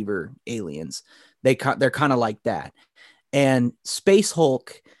Sigourney Weaver aliens. They're kind of like that. And Space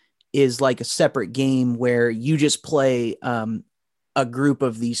Hulk is like a separate game where you just play a group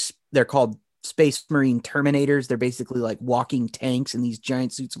of these, they're called Space Marine Terminators. They're basically like walking tanks in these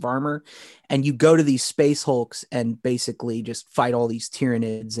giant suits of armor. And you go to these Space Hulks and basically just fight all these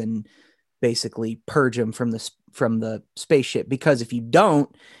Tyranids and basically purge them from the spaceship. Because if you don't,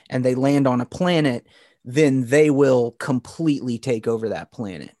 and they land on a planet, then they will completely take over that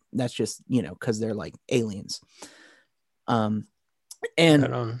planet. That's just, because they're like aliens. And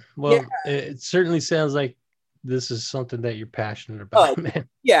it certainly sounds like this is something that you're passionate about, man.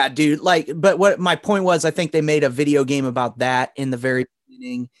 Yeah, dude. But what my point was, I think they made a video game about that in the very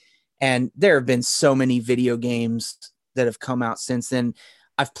beginning, and there have been so many video games that have come out since then.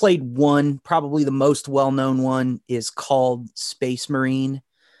 I've played one, probably the most well-known one is called Space Marine.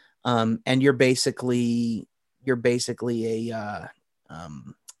 And you're basically a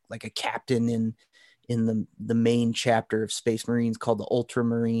like a captain in in the main chapter of Space Marines called the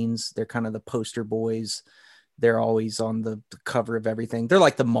Ultramarines. They're kind of the poster boys. They're always on the cover of everything. They're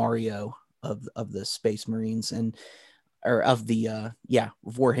like the Mario of the Space Marines or of the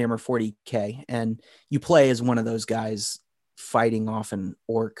Warhammer 40K. And you play as one of those guys fighting off an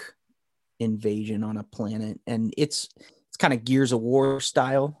orc invasion on a planet, and it's kind of Gears of War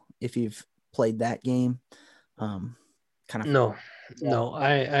style if you've played that game. No,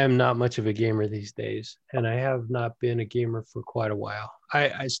 I am not much of a gamer these days, and I have not been a gamer for quite a while.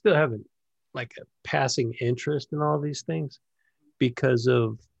 I still haven't like a passing interest in all these things because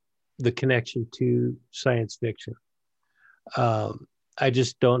of the connection to science fiction. I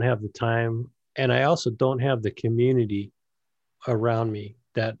just don't have the time, and I also don't have the community around me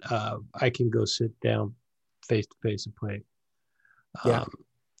that I can go sit down face to face and play. Yeah.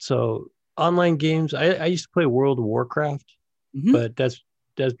 So online games, I used to play World of Warcraft, but that's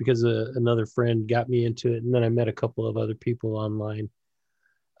because another friend got me into it, and then I met a couple of other people online.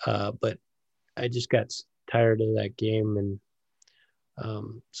 But I just got tired of that game, and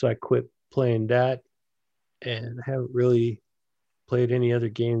so I quit playing that, and I haven't really played any other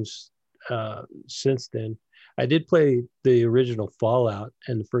games since then. I did play the original Fallout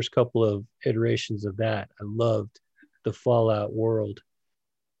and the first couple of iterations of that. I loved the Fallout world.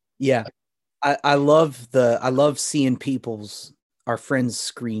 Yeah. I love seeing our friends'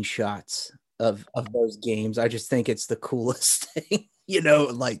 screenshots of those games. I just think it's the coolest thing,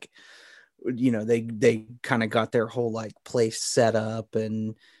 like, they kind of got their whole like place set up,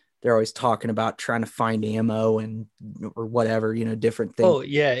 and they're always talking about trying to find ammo or whatever, different things. Oh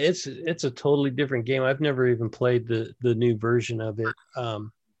yeah. It's a totally different game. I've never even played the new version of it.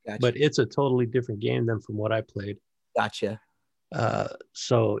 Gotcha. But it's a totally different game than from what I played. Gotcha.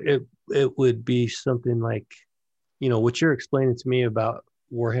 So it would be something like, what you're explaining to me about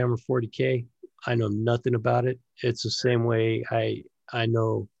Warhammer 40K. I know nothing about it. It's the same way I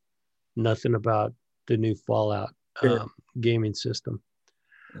know nothing about the new Fallout gaming system.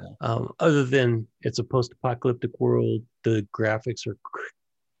 Yeah. Other than it's a post-apocalyptic world, the graphics are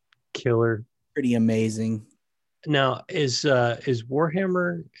killer, pretty amazing. Now, is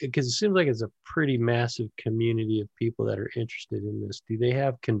Warhammer, because it seems like it's a pretty massive community of people that are interested in this. Do they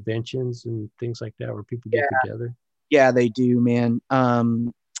have conventions and things like that where people get together? Yeah, they do, man.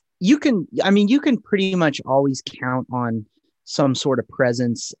 You can pretty much always count on some sort of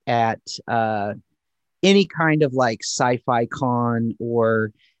presence at any kind of like sci-fi con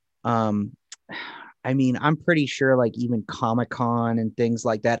or I'm pretty sure like even Comic-Con and things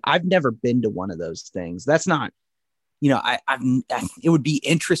like that. I've never been to one of those things. That's not, it would be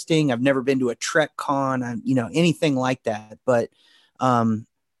interesting. I've never been to a Trek Con, anything like that. But there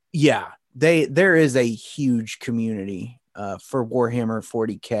is a huge community for Warhammer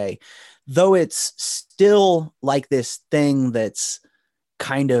 40K, though it's still like this thing that's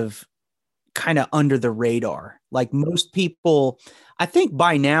kind of under the radar. Like most people, I think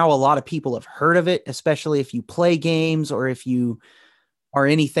by now a lot of people have heard of it, especially if you play games or if you are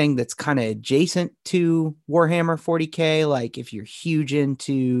anything that's kind of adjacent to Warhammer 40K. Like if you're huge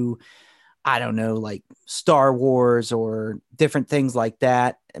into, I don't know, like Star Wars or different things like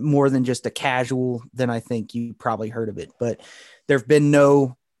that, more than just a casual, then I think you probably heard of it. But there've been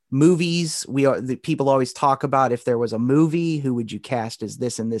no movies. The people always talk about if there was a movie, who would you cast as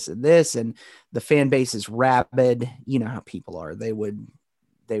this and this and this, and the fan base is rabid. You know how people are. They would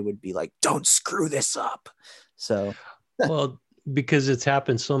be like, don't screw this up. So well, because it's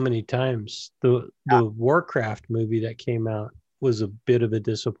happened so many times. The Warcraft movie that came out was a bit of a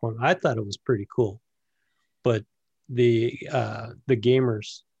disappointment. I thought it was pretty cool, but the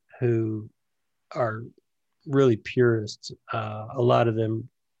gamers who are really purists, a lot of them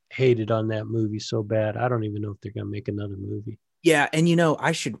hated on that movie so bad. I don't even know if they're gonna make another movie. Yeah, and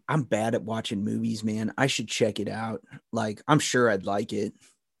I'm bad at watching movies, man. I should check it out. Like, I'm sure I'd like it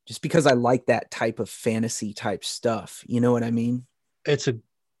just because I like that type of fantasy type stuff. You know what I mean? It's a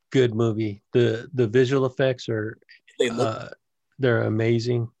good movie. The visual effects are they're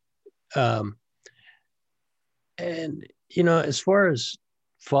amazing. And as far as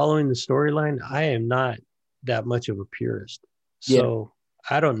following the storyline, I am not that much of a purist. So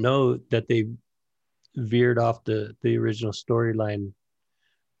I don't know that they veered off the original storyline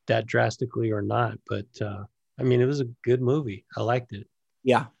that drastically or not, but it was a good movie. I liked it.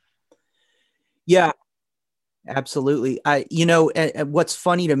 Yeah, absolutely. What's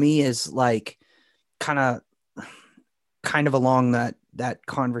funny to me is like kind of along that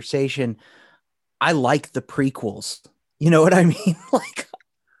conversation, I like the prequels. You know what I mean? Like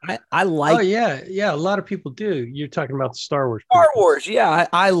I like Oh yeah, a lot of people do. You're talking about the Star Wars. Star prequels. Wars. Yeah,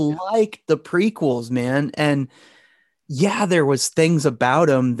 I like the prequels, man. And yeah, there was things about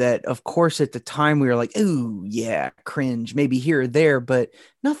them that, of course, at the time we were like, ooh, yeah, cringe, maybe here or there, but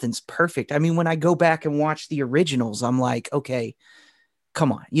nothing's perfect. I mean, when I go back and watch the originals, I'm like, okay,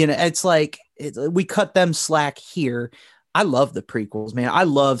 come on. It's like we cut them slack here. I love the prequels, man. I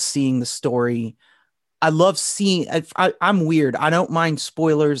love seeing the story. I love seeing. I'm weird. I don't mind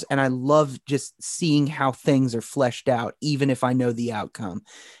spoilers, and I love just seeing how things are fleshed out, even if I know the outcome.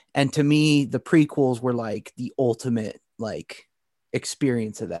 And to me, the prequels were like the ultimate like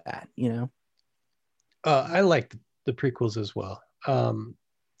experience of that. I like the prequels as well.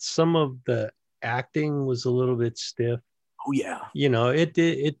 Some of the acting was a little bit stiff. Oh yeah,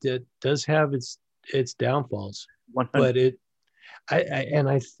 It does have its downfalls, 100. but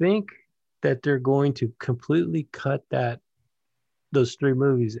I think that they're going to completely cut those three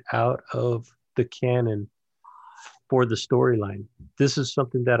movies out of the canon for the storyline. This is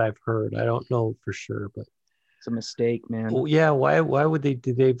something that I've heard. I don't know for sure, but It's a mistake, man. oh yeah, why would they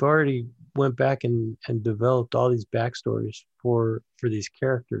do? They've already went back and developed all these backstories for these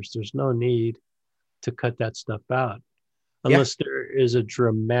characters. There's no need to cut that stuff out unless there is a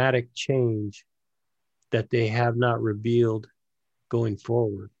dramatic change that they have not revealed going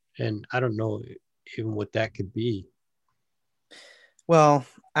forward. And I don't know even what that could be. Well,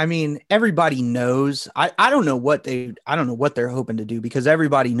 I mean, everybody knows. I don't know what they're hoping to do, because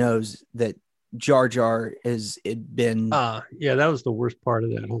everybody knows that Jar Jar has been. Yeah, that was the worst part of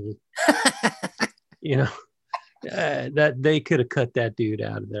that whole. That they could have cut that dude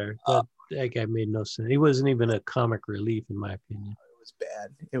out of there. That guy made no sense. He wasn't even a comic relief, in my opinion. It was bad.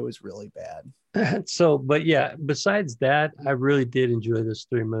 It was really bad. So, but yeah, besides that, I really did enjoy those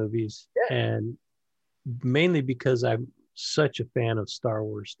three movies, and mainly because I'm such a fan of Star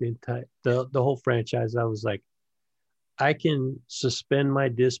Wars, the whole franchise. I was like, I can suspend my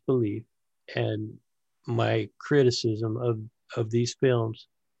disbelief and my criticism of these films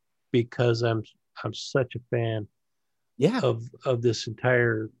because I'm such a fan of this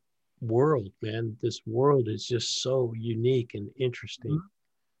entire world, man. This world is just so unique and interesting. Mm-hmm.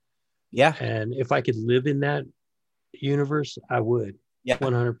 Yeah. And if I could live in that universe, I would. Yeah.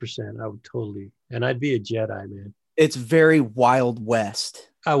 100%. I would totally. And I'd be a Jedi, man. It's very Wild West.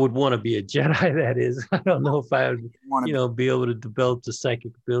 I would want to be a Jedi, that is. I don't know if I would, be able to develop the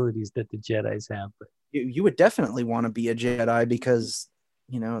psychic abilities that the Jedis have. But you would definitely want to be a Jedi because,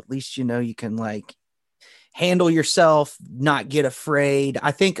 at least, you can like handle yourself, not get afraid.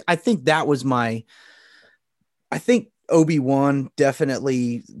 I think that was I think Obi-Wan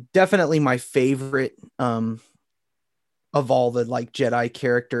definitely my favorite of all the like Jedi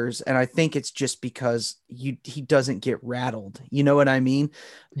characters. And I think it's just because he doesn't get rattled. You know what I mean?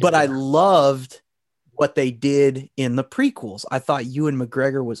 Yeah. But I loved what they did in the prequels. I thought Ewan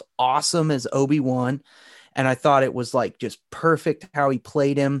McGregor was awesome as Obi-Wan. And I thought it was like just perfect how he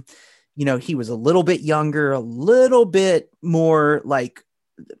played him. He was a little bit younger, a little bit more like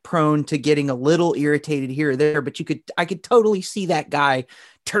prone to getting a little irritated here or there, but I could totally see that guy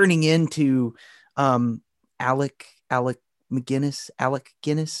turning into Alec McGinnis,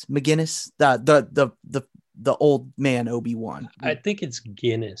 the old man Obi-Wan. I think it's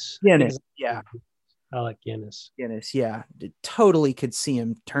Guinness. Yeah. Alec Guinness. Yeah. Totally could see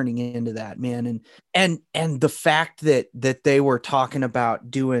him turning into that, man. And the fact that they were talking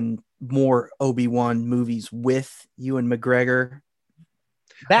about doing more Obi-Wan movies with Ewan McGregor.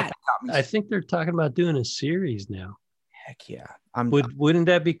 That got me. I think they're talking about doing a series now. Heck yeah. Wouldn't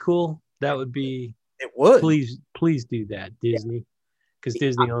that be cool? That would be. It would. Please do that, Disney, because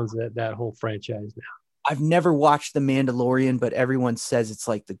Disney owns that whole franchise now. I've never watched The Mandalorian, but everyone says it's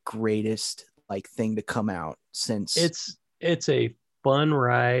like the greatest like thing to come out since. It's a fun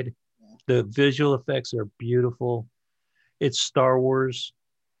ride. The visual effects are beautiful. It's Star Wars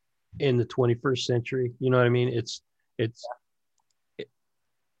in the 21st century. You know what I mean? It's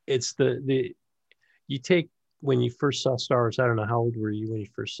the you take when you first saw Star Wars. I don't know, how old were you when you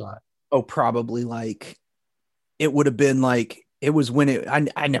first saw it? Oh, probably like it would have been like it was when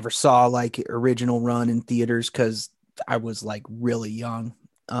I never saw like original run in theaters because I was like really young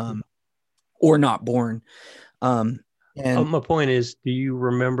or not born. And my point is, do you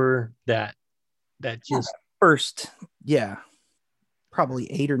remember that just first? Yeah,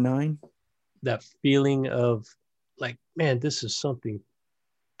 probably 8 or 9. That feeling of like, man, this is something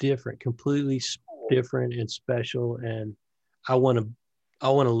different, completely different and special, and I want to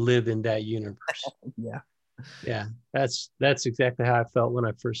live in that universe. Yeah, that's exactly how I felt when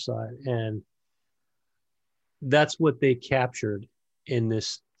I first saw it, and that's what they captured in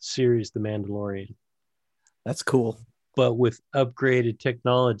this series, The Mandalorian, That's cool. but with upgraded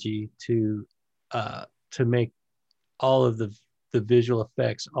technology to make all of the visual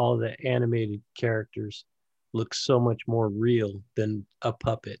effects, all the animated characters look so much more real than a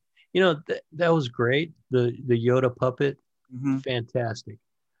puppet. That was great. The Yoda puppet, fantastic.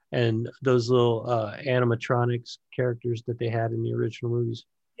 And those little animatronics characters that they had in the original movies,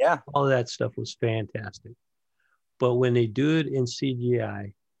 Yeah. all of that stuff was fantastic. But when they do it in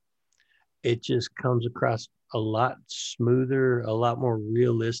CGI, it just comes across a lot smoother, a lot more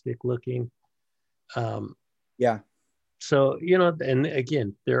realistic looking. Yeah. So, and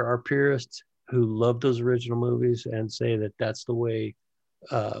again, there are purists who love those original movies and say that that's the way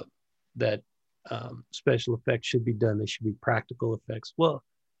that special effects should be done. They should be practical effects. Well,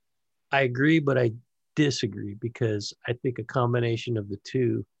 I agree, but I disagree, because I think a combination of the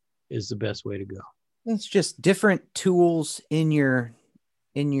two is the best way to go. It's just different tools in your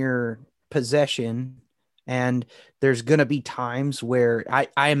possession, and there's gonna be times where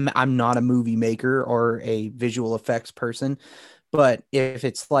I'm not a movie maker or a visual effects person, but if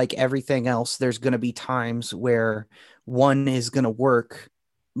it's like everything else, there's gonna be times where one is gonna work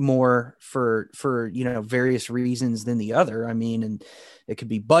more for various reasons than the other. I mean, and it could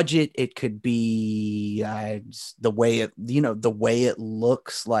be budget, it could be the way it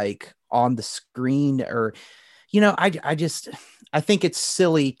looks like on the screen, or I think it's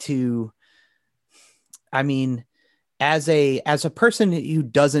silly to, I mean, as a person who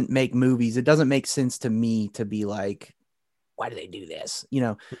doesn't make movies, it doesn't make sense to me to be like, why do they do this?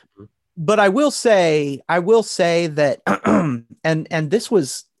 But I will say that and this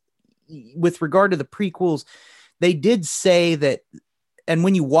was with regard to the prequels, they did say that, and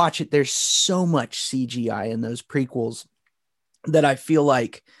when you watch it, there's so much CGI in those prequels that I feel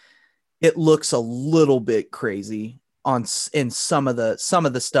like it looks a little bit crazy in some of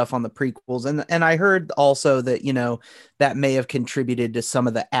the stuff on the prequels. And I heard also that, that may have contributed to some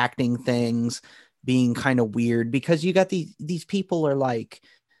of the acting things being kind of weird, because you got these people are like,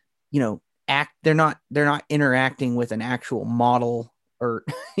 they're not interacting with an actual model or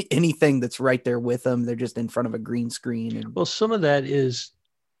anything that's right there with them. They're just in front of a green screen. Well, some of that's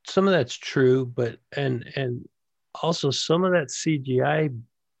true, but and also some of that CGI,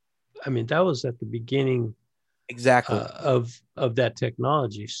 I mean, that was at the beginning exactly of that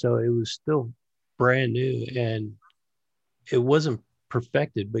technology, so it was still brand new and it wasn't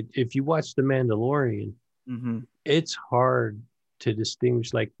perfected. But if you watch The Mandalorian, it's hard to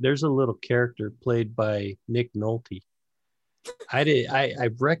distinguish. Like, there's a little character played by Nick Nolte. I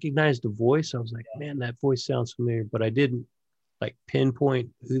recognized the voice. I was like, man, that voice sounds familiar, but I didn't like pinpoint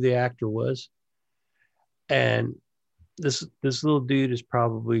who the actor was. And this little dude is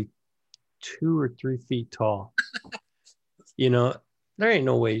probably 2 or 3 feet tall. There ain't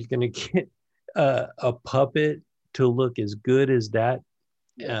no way you're gonna get a puppet to look as good as that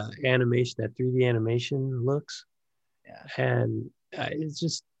animation, that 3D animation looks. Yeah. And it's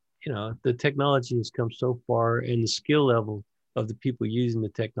just, the technology has come so far, and the skill level of the people using the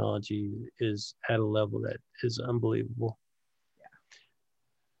technology is at a level that is unbelievable.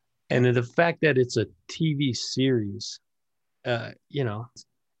 Yeah. And the fact that it's a TV series,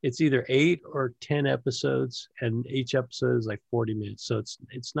 it's either 8 or 10 episodes, and each episode is like 40 minutes. So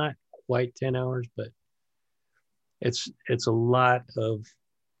it's not quite 10 hours, but it's a lot of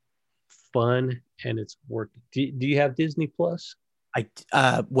fun, and it's worth it. Do you have Disney Plus?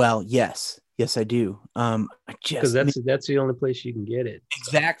 Well, yes, I do. Because that's the only place you can get it.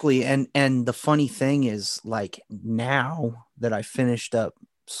 Exactly. And the funny thing is, like, now that I finished up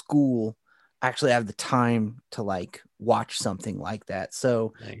school, I actually have the time to like watch something like that.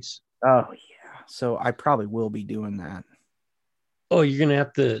 So nice. Oh yeah. So I probably will be doing that. Oh, you're gonna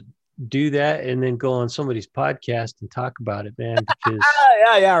have to do that and then go on somebody's podcast and talk about it, man. Because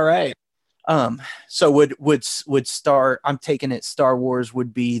yeah, right. So would I'm taking it Star Wars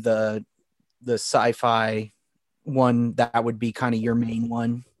would be the sci-fi one, that would be kind of your main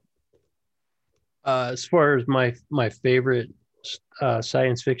one. As far as my favorite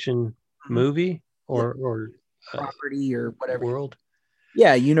science fiction movie or property or whatever world,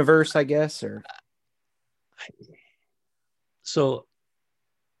 universe, I guess. Or so,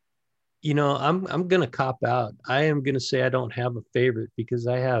 I'm gonna cop out. I am gonna say I don't have a favorite, because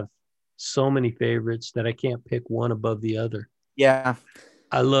I have so many favorites that I can't pick one above the other. Yeah,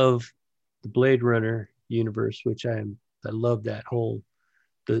 I love the Blade Runner universe, which I love that whole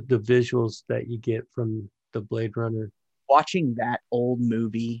the visuals that you get from the Blade Runner. Watching that old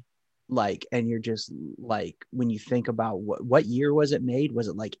movie, like, and you're just like, when you think about what year was it made? Was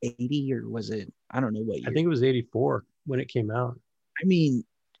it like 80, or was it, I don't know what year? I think it was 84 when it came out. I mean,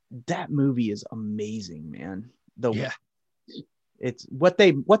 that movie is amazing, man. Yeah. It's what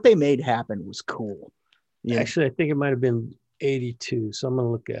they made happen was cool. Yeah. Actually, I think it might have been 82. So I'm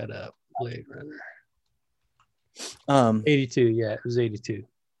gonna look that up. Blade Runner. 82. Yeah, it was 82.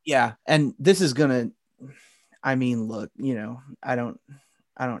 Yeah, and this is gonna. I mean, look, I don't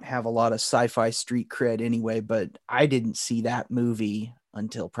have a lot of sci-fi street cred anyway, but I didn't see that movie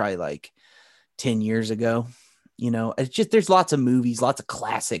until probably like 10 years ago. It's just, there's lots of movies, lots of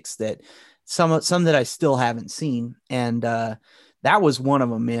classics that some that I still haven't seen. And that was one of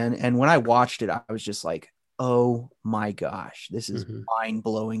them, man. And when I watched it, I was just like, oh my gosh, this is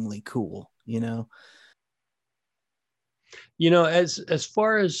mind-blowingly cool, As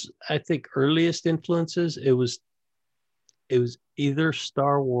far as I think earliest influences, it was either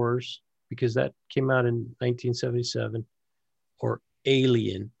Star Wars, because that came out in 1977, or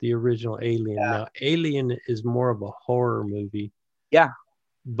Alien, the original Alien. Yeah. Now, Alien is more of a horror movie. Yeah.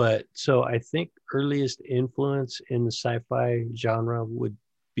 But so I think earliest influence in the sci-fi genre would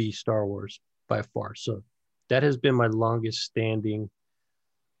be Star Wars by far. So that has been my longest standing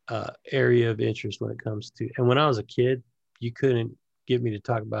area of interest when it comes to, and when I was a kid, you couldn't get me to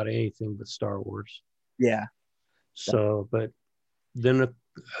talk about anything but Star Wars. Yeah. So, but then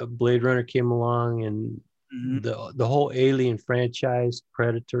a Blade Runner came along, and the whole Alien franchise,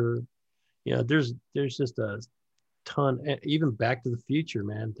 Predator, there's just a ton. Even Back to the Future,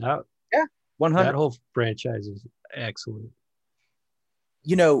 man. That 100. That whole franchise is excellent.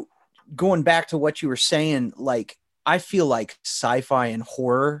 Going back to what you were saying, like, I feel like sci-fi and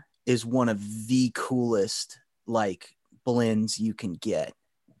horror is one of the coolest like blends you can get.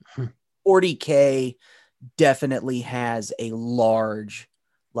 40K definitely has a large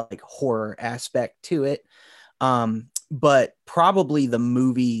like horror aspect to it. But probably the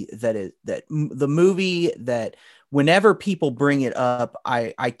movie that whenever people bring it up,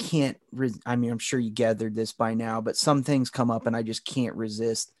 I can't, I'm sure you gathered this by now, but some things come up and I just can't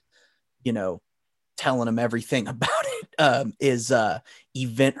resist, telling them everything about it, is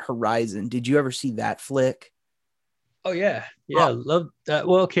Event Horizon. Did you ever see that flick? Oh yeah. Love that.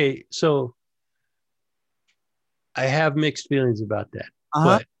 Well, okay. So I have mixed feelings about that,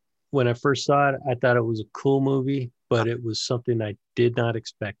 but when I first saw it, I thought it was a cool movie, but it was something I did not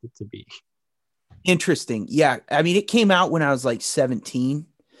expect it to be. Interesting. Yeah. I mean, it came out when I was like 17,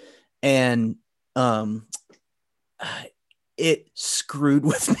 and it screwed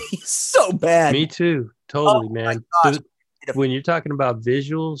with me so bad. Me too. Totally, man. When you're talking about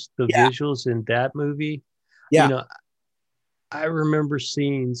visuals, visuals in that movie, I remember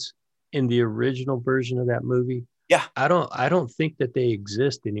scenes in the original version of that movie. Yeah. I don't think that they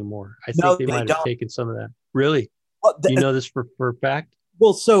exist anymore. I think they might have taken some of that. Really? Well, you know this for a fact?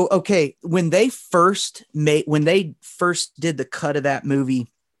 Well, so, okay. When they first did the cut of that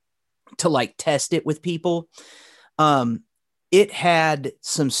movie to like test it with people, it had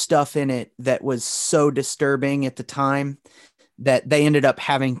some stuff in it that was so disturbing at the time that they ended up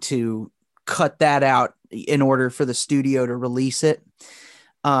having to cut that out in order for the studio to release it.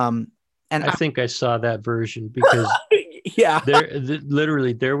 And I think I saw that version because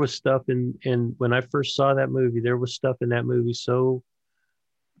literally there was stuff in when I first saw that movie, there was stuff in that movie so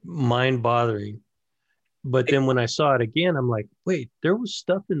mind-bothering. But then when I saw it again, I'm like, wait, there was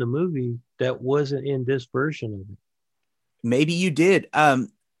stuff in the movie that wasn't in this version of it. Maybe you did.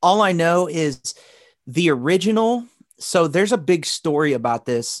 All I know is the original. So there's a big story about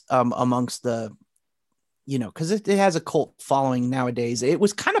this amongst the, because it has a cult following nowadays. It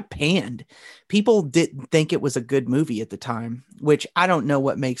was kind of panned. People didn't think it was a good movie at the time, which I don't know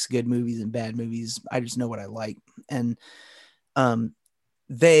what makes good movies and bad movies. I just know what I like. And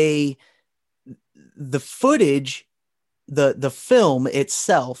the footage, the film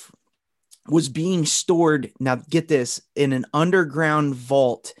itself was being stored, now get this, in an underground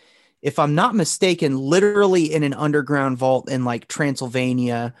vault, if I'm not mistaken, literally in an underground vault in like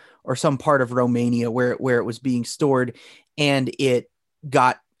Transylvania or some part of Romania where it was being stored, and it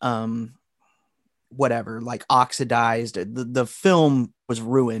got like oxidized. The film was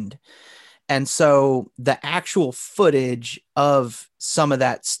ruined. And so the actual footage of some of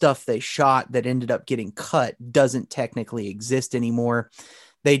that stuff they shot that ended up getting cut doesn't technically exist anymore.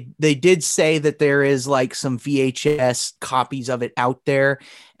 They did say that there is like some VHS copies of it out there.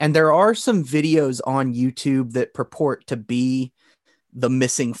 And there are some videos on YouTube that purport to be the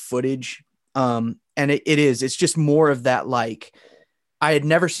missing footage. And it's just more of that. Like, I had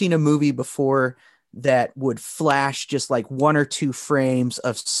never seen a movie before that would flash just like one or two frames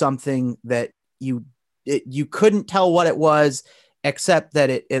of something that you couldn't tell what it was, except that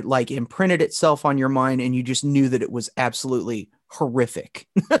it like imprinted itself on your mind and you just knew that it was absolutely horrific.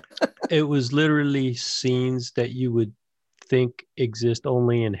 It was literally scenes that you would think exist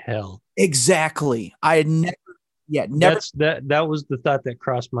only in hell. Exactly. I had never. That was the thought that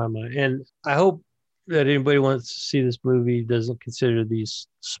crossed my mind. And I hope that anybody wants to see this movie doesn't consider these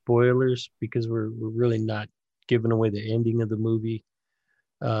spoilers, because we're really not giving away the ending of the movie.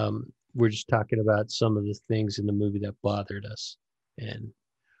 We're just talking about some of the things in the movie that bothered us. And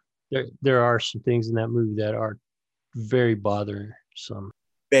there are some things in that movie that are very bothersome.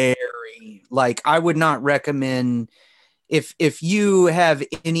 Very, like, I would not recommend, if you have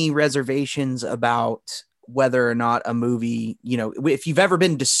any reservations about whether or not a movie, if you've ever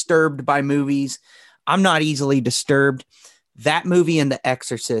been disturbed by movies, I'm not easily disturbed. That movie and The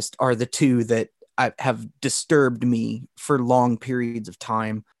Exorcist are the two that have disturbed me for long periods of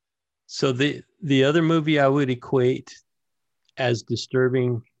time. So the other movie I would equate as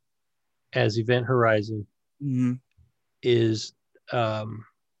disturbing as Event Horizon is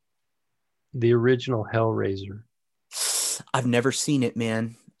the original Hellraiser. I've never seen it,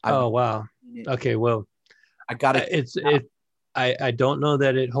 man. Oh, wow. Okay, well, I gotta. I don't know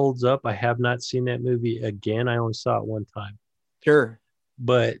that it holds up. I have not seen that movie again. I only saw it one time. Sure.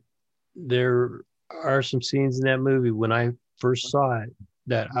 But there are some scenes in that movie when I first saw it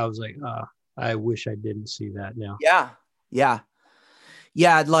that I was like, I wish I didn't see that now. Yeah.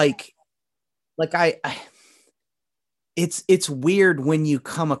 Like it's weird when you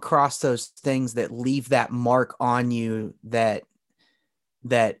come across those things that leave that mark on you that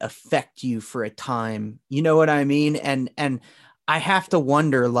affect you for a time. You know what I mean? And I have to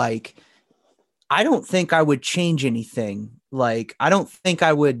wonder, like, I don't think I would change anything. Like, I don't think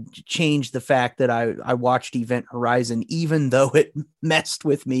I would change the fact that I watched Event Horizon, even though it messed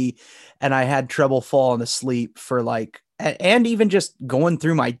with me and I had trouble falling asleep for like, and even just going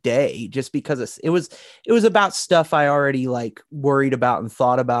through my day, just because it was about stuff I already like worried about and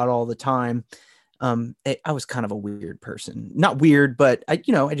thought about all the time. I was kind of a weird person, not weird, but I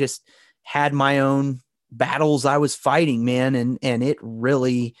just had my own battles I was fighting, man. And it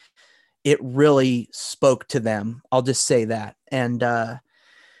really spoke to them. I'll just say that. And,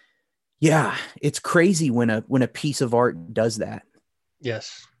 yeah, it's crazy when a piece of art does that.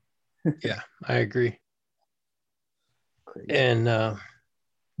 Yes. Yeah, I agree. Crazy. And,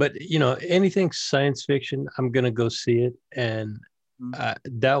 but anything science fiction, I'm going to go see it. And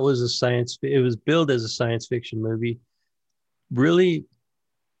that was it was billed as a science fiction movie. Really,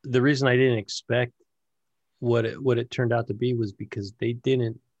 the reason I didn't expect what it turned out to be was because they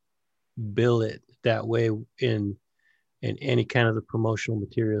didn't bill it that way in any kind of the promotional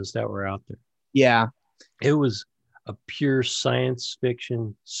materials that were out there. Yeah. It was a pure science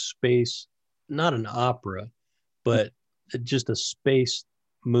fiction space, not an opera, but just a space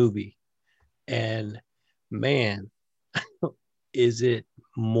movie. And man, is it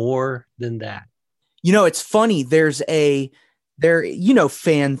more than that? It's funny. There's fan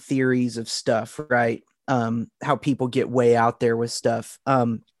theories of stuff, right? How people get way out there with stuff.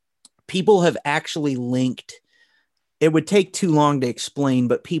 People have actually linked, it would take too long to explain,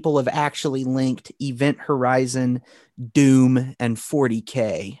 but people have actually linked Event Horizon, Doom, and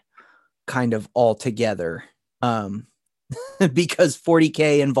 40K kind of all together. Because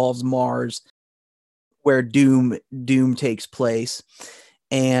 40K involves Mars, where Doom takes place,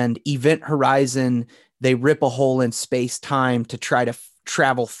 and Event Horizon, they rip a hole in space-time to try to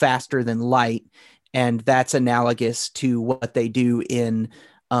travel faster than light, and that's analogous to what they do in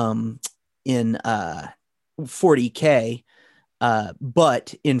 40K.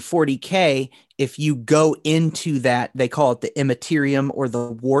 But in 40K, if you go into that, they call it the immaterium or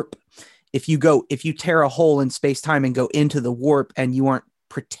the warp. If you tear a hole in space-time and go into the warp and you aren't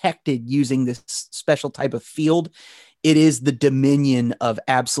protected using this special type of field, it is the dominion of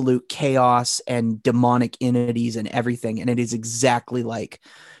absolute chaos and demonic entities and everything. And it is exactly like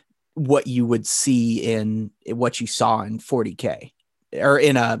what you would see in what you saw in 40K or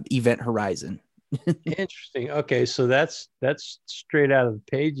in a Event Horizon. Interesting. Okay, so that's straight out of the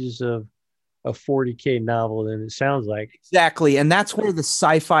pages of a 40K novel, and it sounds like. Exactly. And that's where the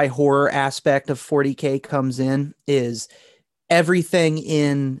sci-fi horror aspect of 40K comes in, is everything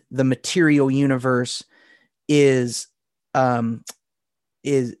in the material universe is there's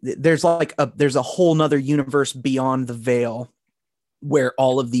a whole nother universe beyond the veil where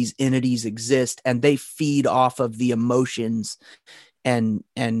all of these entities exist, and they feed off of the emotions and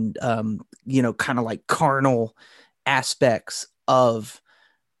kind of like carnal aspects of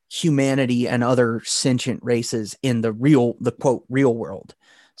humanity and other sentient races in the quote real world.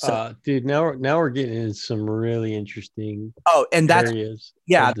 So, dude, now we're getting into some really interesting and that's areas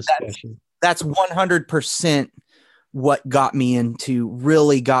yeah of discussion. that's 100% what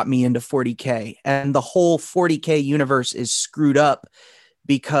really got me into 40K. And the whole 40K universe is screwed up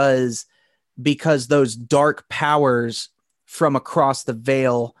because those dark powers from across the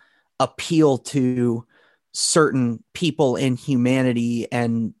veil appeal to certain people in humanity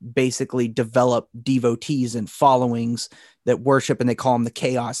and basically develop devotees and followings that worship, and they call them the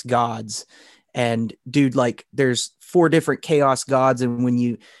chaos gods. And dude, like there's 4 different chaos gods, and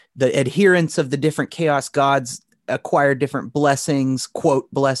when the adherents of the different chaos gods acquire different blessings,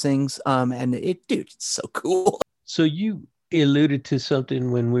 quote blessings. And dude, it's so cool. So you alluded to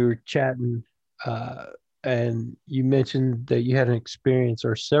something when we were chatting, and you mentioned that you had an experience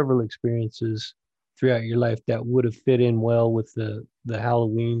or several experiences throughout your life that would have fit in well with the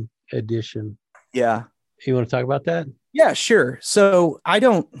Halloween edition. Yeah. You want to talk about that? Yeah, sure. So I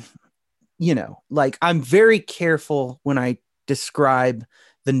don't, like I'm very careful when I describe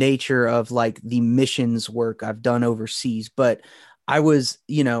the nature of like the missions work I've done overseas, but I was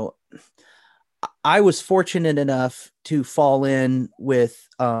fortunate enough to fall in with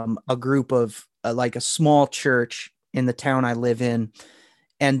a group of like a small church in the town I live in.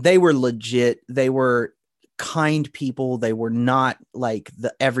 And they were legit. They were kind people. They were not like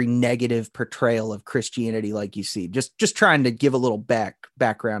every negative portrayal of Christianity like you see. Just trying to give a little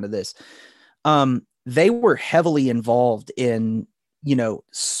background to this. They were heavily involved in,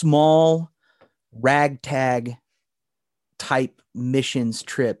 small ragtag type missions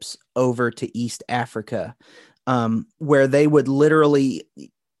trips over to East Africa, where they would literally,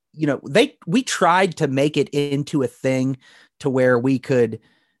 we tried to make it into a thing to where we could,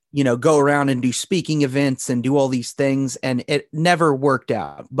 go around and do speaking events and do all these things. And it never worked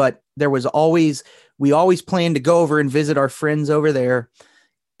out, but we always planned to go over and visit our friends over there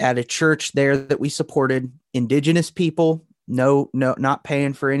at a church there that we supported, indigenous people, no, not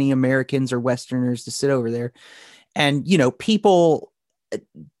paying for any Americans or Westerners to sit over there. And, people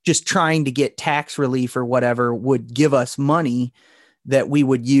just trying to get tax relief or whatever would give us money that we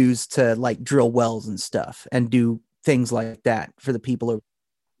would use to like drill wells and stuff and do things like that for the people.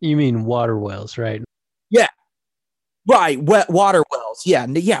 You mean water wells, right? Yeah. Right. Wet water wells. Yeah.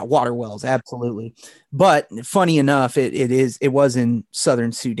 Yeah. Water wells. Absolutely. But funny enough, it was in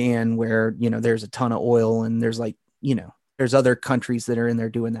Southern Sudan where, there's a ton of oil and there's like, there's other countries that are in there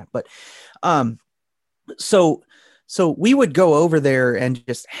doing that. But, so we would go over there and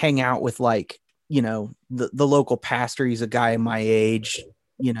just hang out with like, the local pastor. He's a guy my age,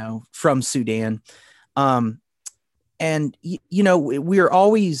 from Sudan. And, we were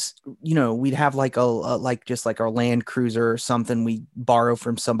always, we'd have like just like our Land Cruiser or something we borrow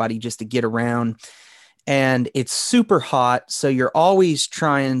from somebody just to get around. And it's super hot. So you're always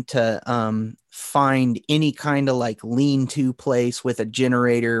trying to find any kind of like lean-to place with a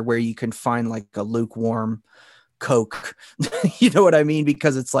generator where you can find like a lukewarm Coke. You know what I mean?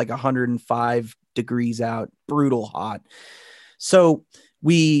 Because it's like 105 degrees out, brutal hot. So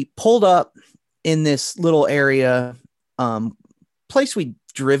we pulled up in this little area, place we'd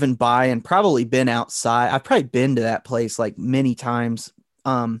driven by and probably been outside. I've probably been to that place like many times.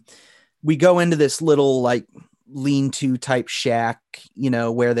 We go into this little like lean-to type shack,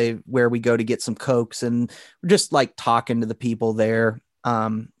 where we go to get some Cokes, and we're just like talking to the people there,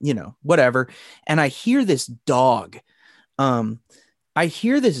 whatever. And I hear this dog.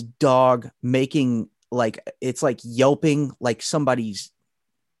 Making like, it's like yelping, like somebody's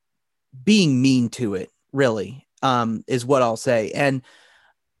being mean to it, really, is what I'll say. And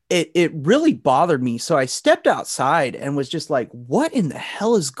it really bothered me. So I stepped outside and was just like, what in the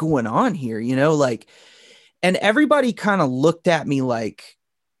hell is going on here? And everybody kind of looked at me like,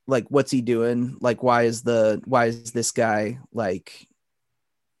 what's he doing? Like, why is this guy like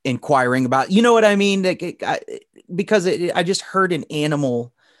inquiring about, what I mean? Like, because I just heard an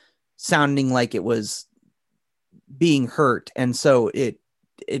animal sounding like it was being hurt. And so it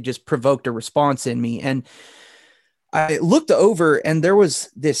just provoked a response in me. And I looked over and there was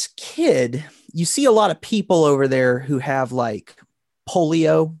this kid. You see a lot of people over there who have like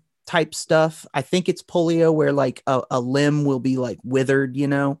polio type stuff. I think it's polio where like a limb will be like withered,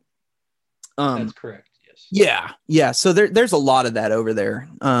 That's correct. Yes. Yeah. So there's a lot of that over there.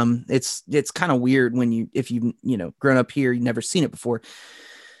 It's kind of weird if you grown up here, you've never seen it before.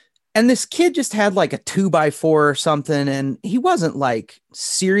 And this kid just had like a 2x4 or something. And he wasn't like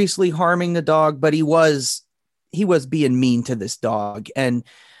seriously harming the dog, but he was being mean to this dog. And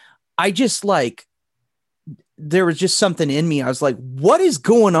I just like, there was just something in me. I was like, what is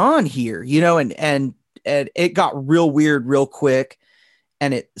going on here? And it got real weird real quick.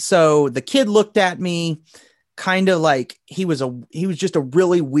 And so the kid looked at me kind of like he was just a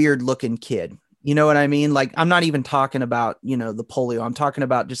really weird looking kid. You know what I mean? Like, I'm not even talking about, the polio. I'm talking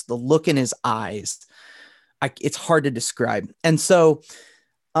about just the look in his eyes. It's hard to describe. And so,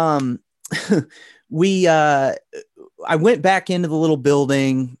 um, I went back into the little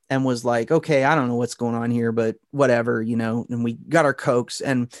building and was like, okay, I don't know what's going on here, but whatever, and we got our Cokes,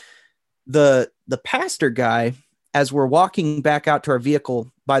 and the pastor guy, as we're walking back out to our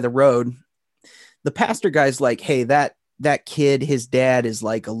vehicle by the road, the pastor guy's like, hey, that kid, his dad is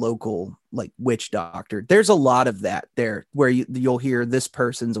like a local like witch doctor. There's a lot of that there where you'll hear this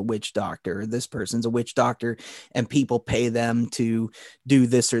person's a witch doctor, this person's a witch doctor, and people pay them to do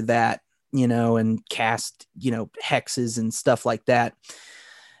this or that, and cast, hexes and stuff like that.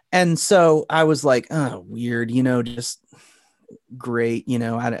 And so I was like, oh, weird, just great.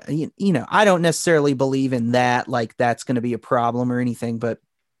 I don't necessarily believe in that. Like that's going to be a problem or anything, but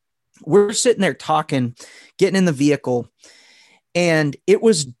we're sitting there talking, getting in the vehicle, and it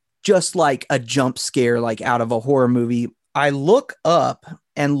was just like a jump scare, like out of a horror movie. I look up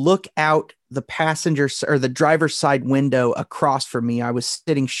and look out the passenger or the driver's side window across from me. I was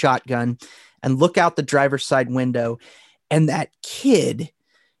sitting shotgun, and look out the driver's side window, and that kid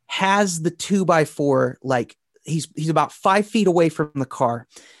has the 2x4, like he's about 5 feet away from the car,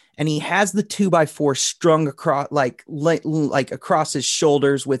 and he has the 2x4 strung across like across his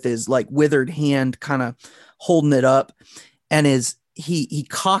shoulders with his like withered hand kind of holding it up, and he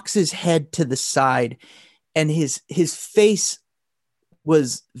cocks his head to the side, and his face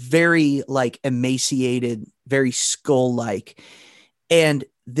was very like emaciated, very skull-like. And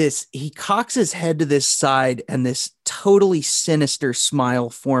he cocks his head to this side, and this totally sinister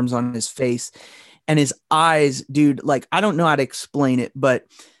smile forms on his face, and his eyes, dude, like, I don't know how to explain it, but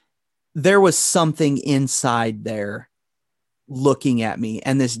there was something inside there looking at me,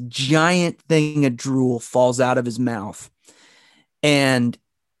 and this giant thing of drool falls out of his mouth. And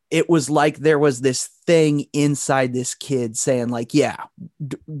it was like there was this thing inside this kid saying like, yeah,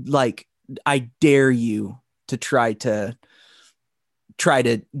 like I dare you to try to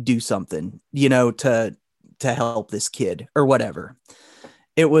do something, to help this kid or whatever.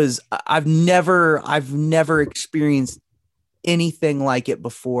 It was, I've never experienced anything like it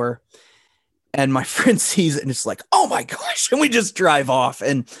before. And my friend sees it and it's like, oh my gosh. And we just drive off.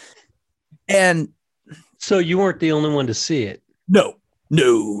 And so you weren't the only one to see it. No.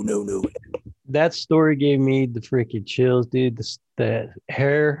 That story gave me the freaking chills, dude. The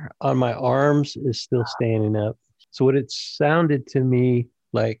hair on my arms is still standing up. So what it sounded to me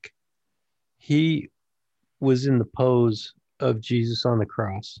like, he was in the pose of Jesus on the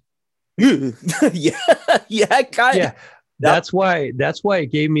cross. yeah, kind of. Yeah. That's why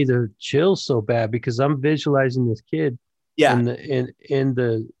it gave me the chills so bad, because I'm visualizing this kid in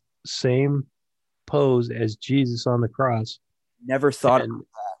the same pose as Jesus on the cross. Never thought and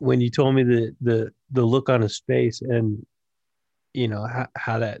when you told me the look on his face, and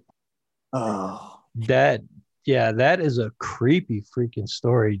how that that is a creepy freaking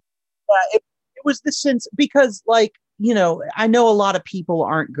story. It was the sense, because like, I know a lot of people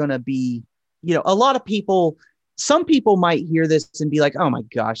aren't going to be, a lot of people, some people might hear this and be like, oh my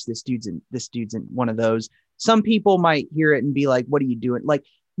gosh, this dude's in one of those. Some people might hear it and be like, what are you doing? Like,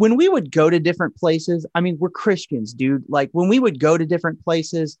 when we would go to different places, I mean, we're Christians, dude. Like when we would go to different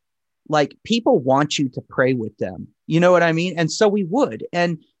places, like people want you to pray with them. You know what I mean? And so we would.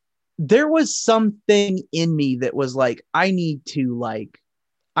 And there was something in me that was like, I need to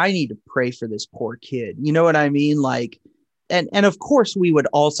pray for this poor kid. You know what I mean? Like, and of course we would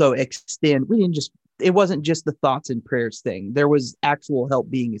also extend, it wasn't just the thoughts and prayers thing. There was actual help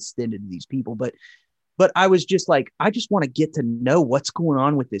being extended to these people, but I was just like, I just want to get to know what's going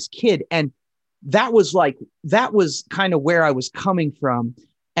on with this kid. And that was kind of where I was coming from.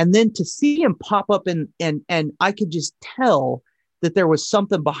 And then to see him pop up and I could just tell that there was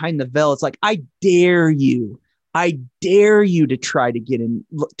something behind the veil. It's like, I dare you to try to get in,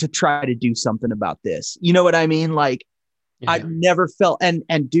 to try to do something about this. You know what I mean? Like, yeah. I've never felt, and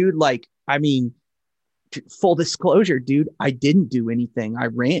dude, like, I mean, full disclosure, dude, I didn't do anything. I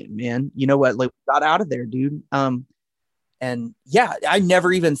ran, man. You know what? Like, got out of there, dude. And yeah, I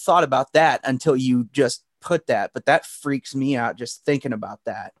never even thought about that until you just put that, but that freaks me out just thinking about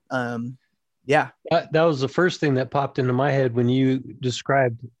that. Yeah. That was the first thing that popped into my head when you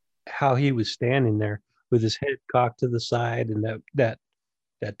described how he was standing there with his head cocked to the side and that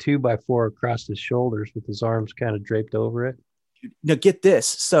 2x4 across his shoulders with his arms kind of draped over it. Now get this.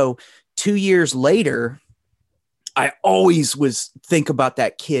 So 2 years later, I always think about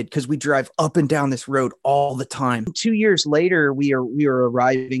that kid because we drive up and down this road all the time. 2 years later, we were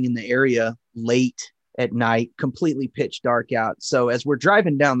arriving in the area late, at night, completely pitch dark out. So as we're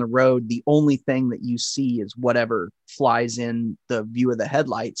driving down the road, the only thing that you see is whatever flies in the view of the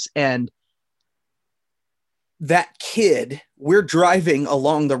headlights. And that kid, we're driving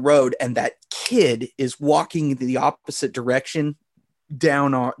along the road, and that kid is walking the opposite direction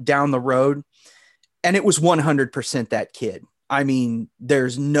down the road. And it was 100% that kid. I mean,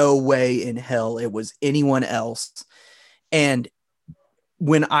 there's no way in hell it was anyone else. And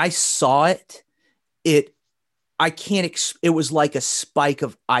when I saw it, it was like a spike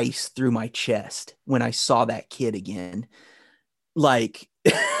of ice through my chest when I saw that kid again. Like,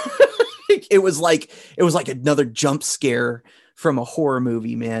 it was like another jump scare from a horror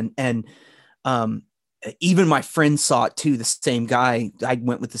movie, man. And even my friend saw it too. The same guy. I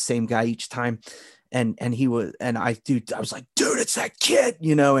went with the same guy each time. And he was, and I was like, dude, it's that kid,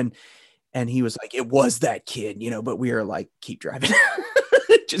 you know, and he was like, it was that kid, you know, but we were like, keep driving,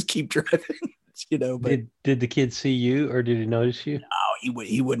 just keep driving, you know. But did the kid see you, or did he notice you? No,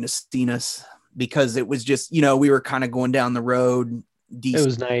 he wouldn't have seen us, because it was just, you know, we were kind of going down the road. It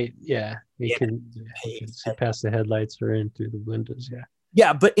was night. Yeah. He can see past the headlights or in through the windows. Yeah.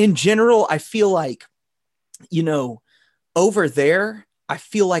 Yeah. But in general, I feel like, you know, over there, I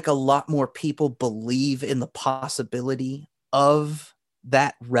feel like a lot more people believe in the possibility of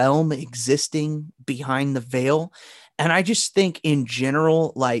that realm existing behind the veil. And I just think in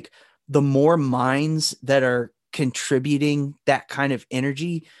general, like, the more minds that are contributing that kind of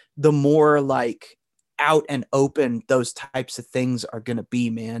energy, the more like out and open those types of things are going to be,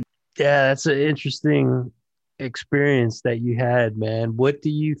 man. Yeah, that's an interesting experience that you had, man. What do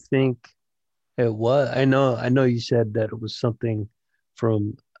you think it was? I know you said that it was something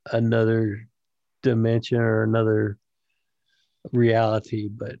from another dimension or another reality,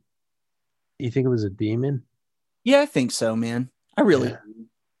 but you think it was a demon? Yeah, I think so, man. I really do.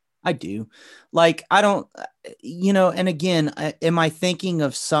 I do. Like, I don't, you know, and again, am I thinking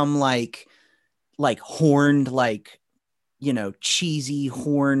of some like horned, like, you know, cheesy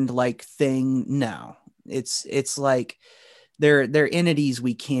horned like thing? No, it's like they're entities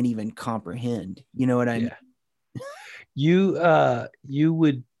we can't even comprehend. You know what I mean? You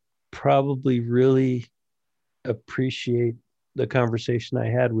would probably really appreciate the conversation I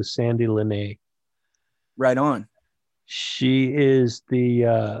had with Sandy Lene. Right on. She is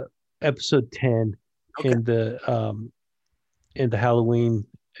the episode 10 in the Halloween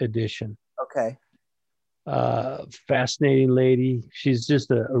edition. Okay. Fascinating lady. She's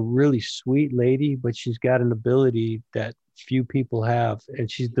just a really sweet lady, but she's got an ability that few people have, and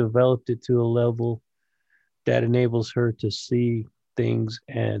she's developed it to a level that enables her to see things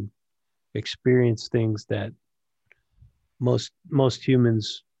and experience things that most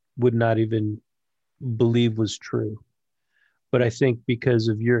humans would not even believe was true. But I think because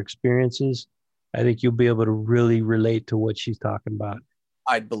of your experiences, I think you'll be able to really relate to what she's talking about.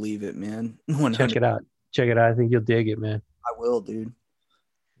 I'd believe it, man. 100%. Check it out. I think you'll dig it, man. I will, dude.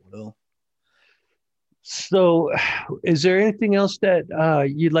 Will. So, is there anything else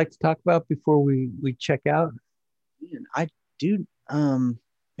that you'd like to talk about before we check out? Man,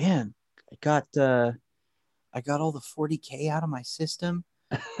 man, I got all the 40K out of my system.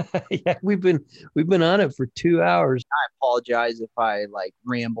 Yeah, we've been on it for 2 hours. I apologize if I like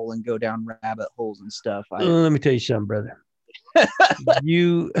ramble and go down rabbit holes and stuff. Let me tell you something, brother.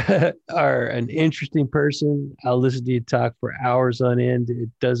 You are an interesting person. I'll listen to you talk for hours on end. It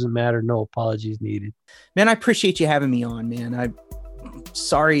doesn't matter. No apologies needed. Man, I appreciate you having me on, man. I'm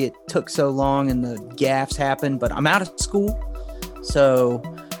sorry it took so long and the gaffes happened, but I'm out of school. So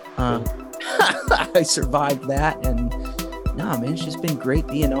I survived that. And nah, man, it's just been great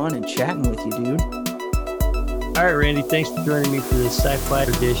being on and chatting with you, dude. All right, Randy, thanks for joining me for this sci-fi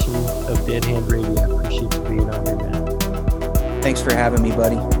edition of Dead Hand Radio. I appreciate you being on here, man. Thanks for having me,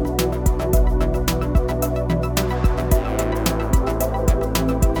 buddy.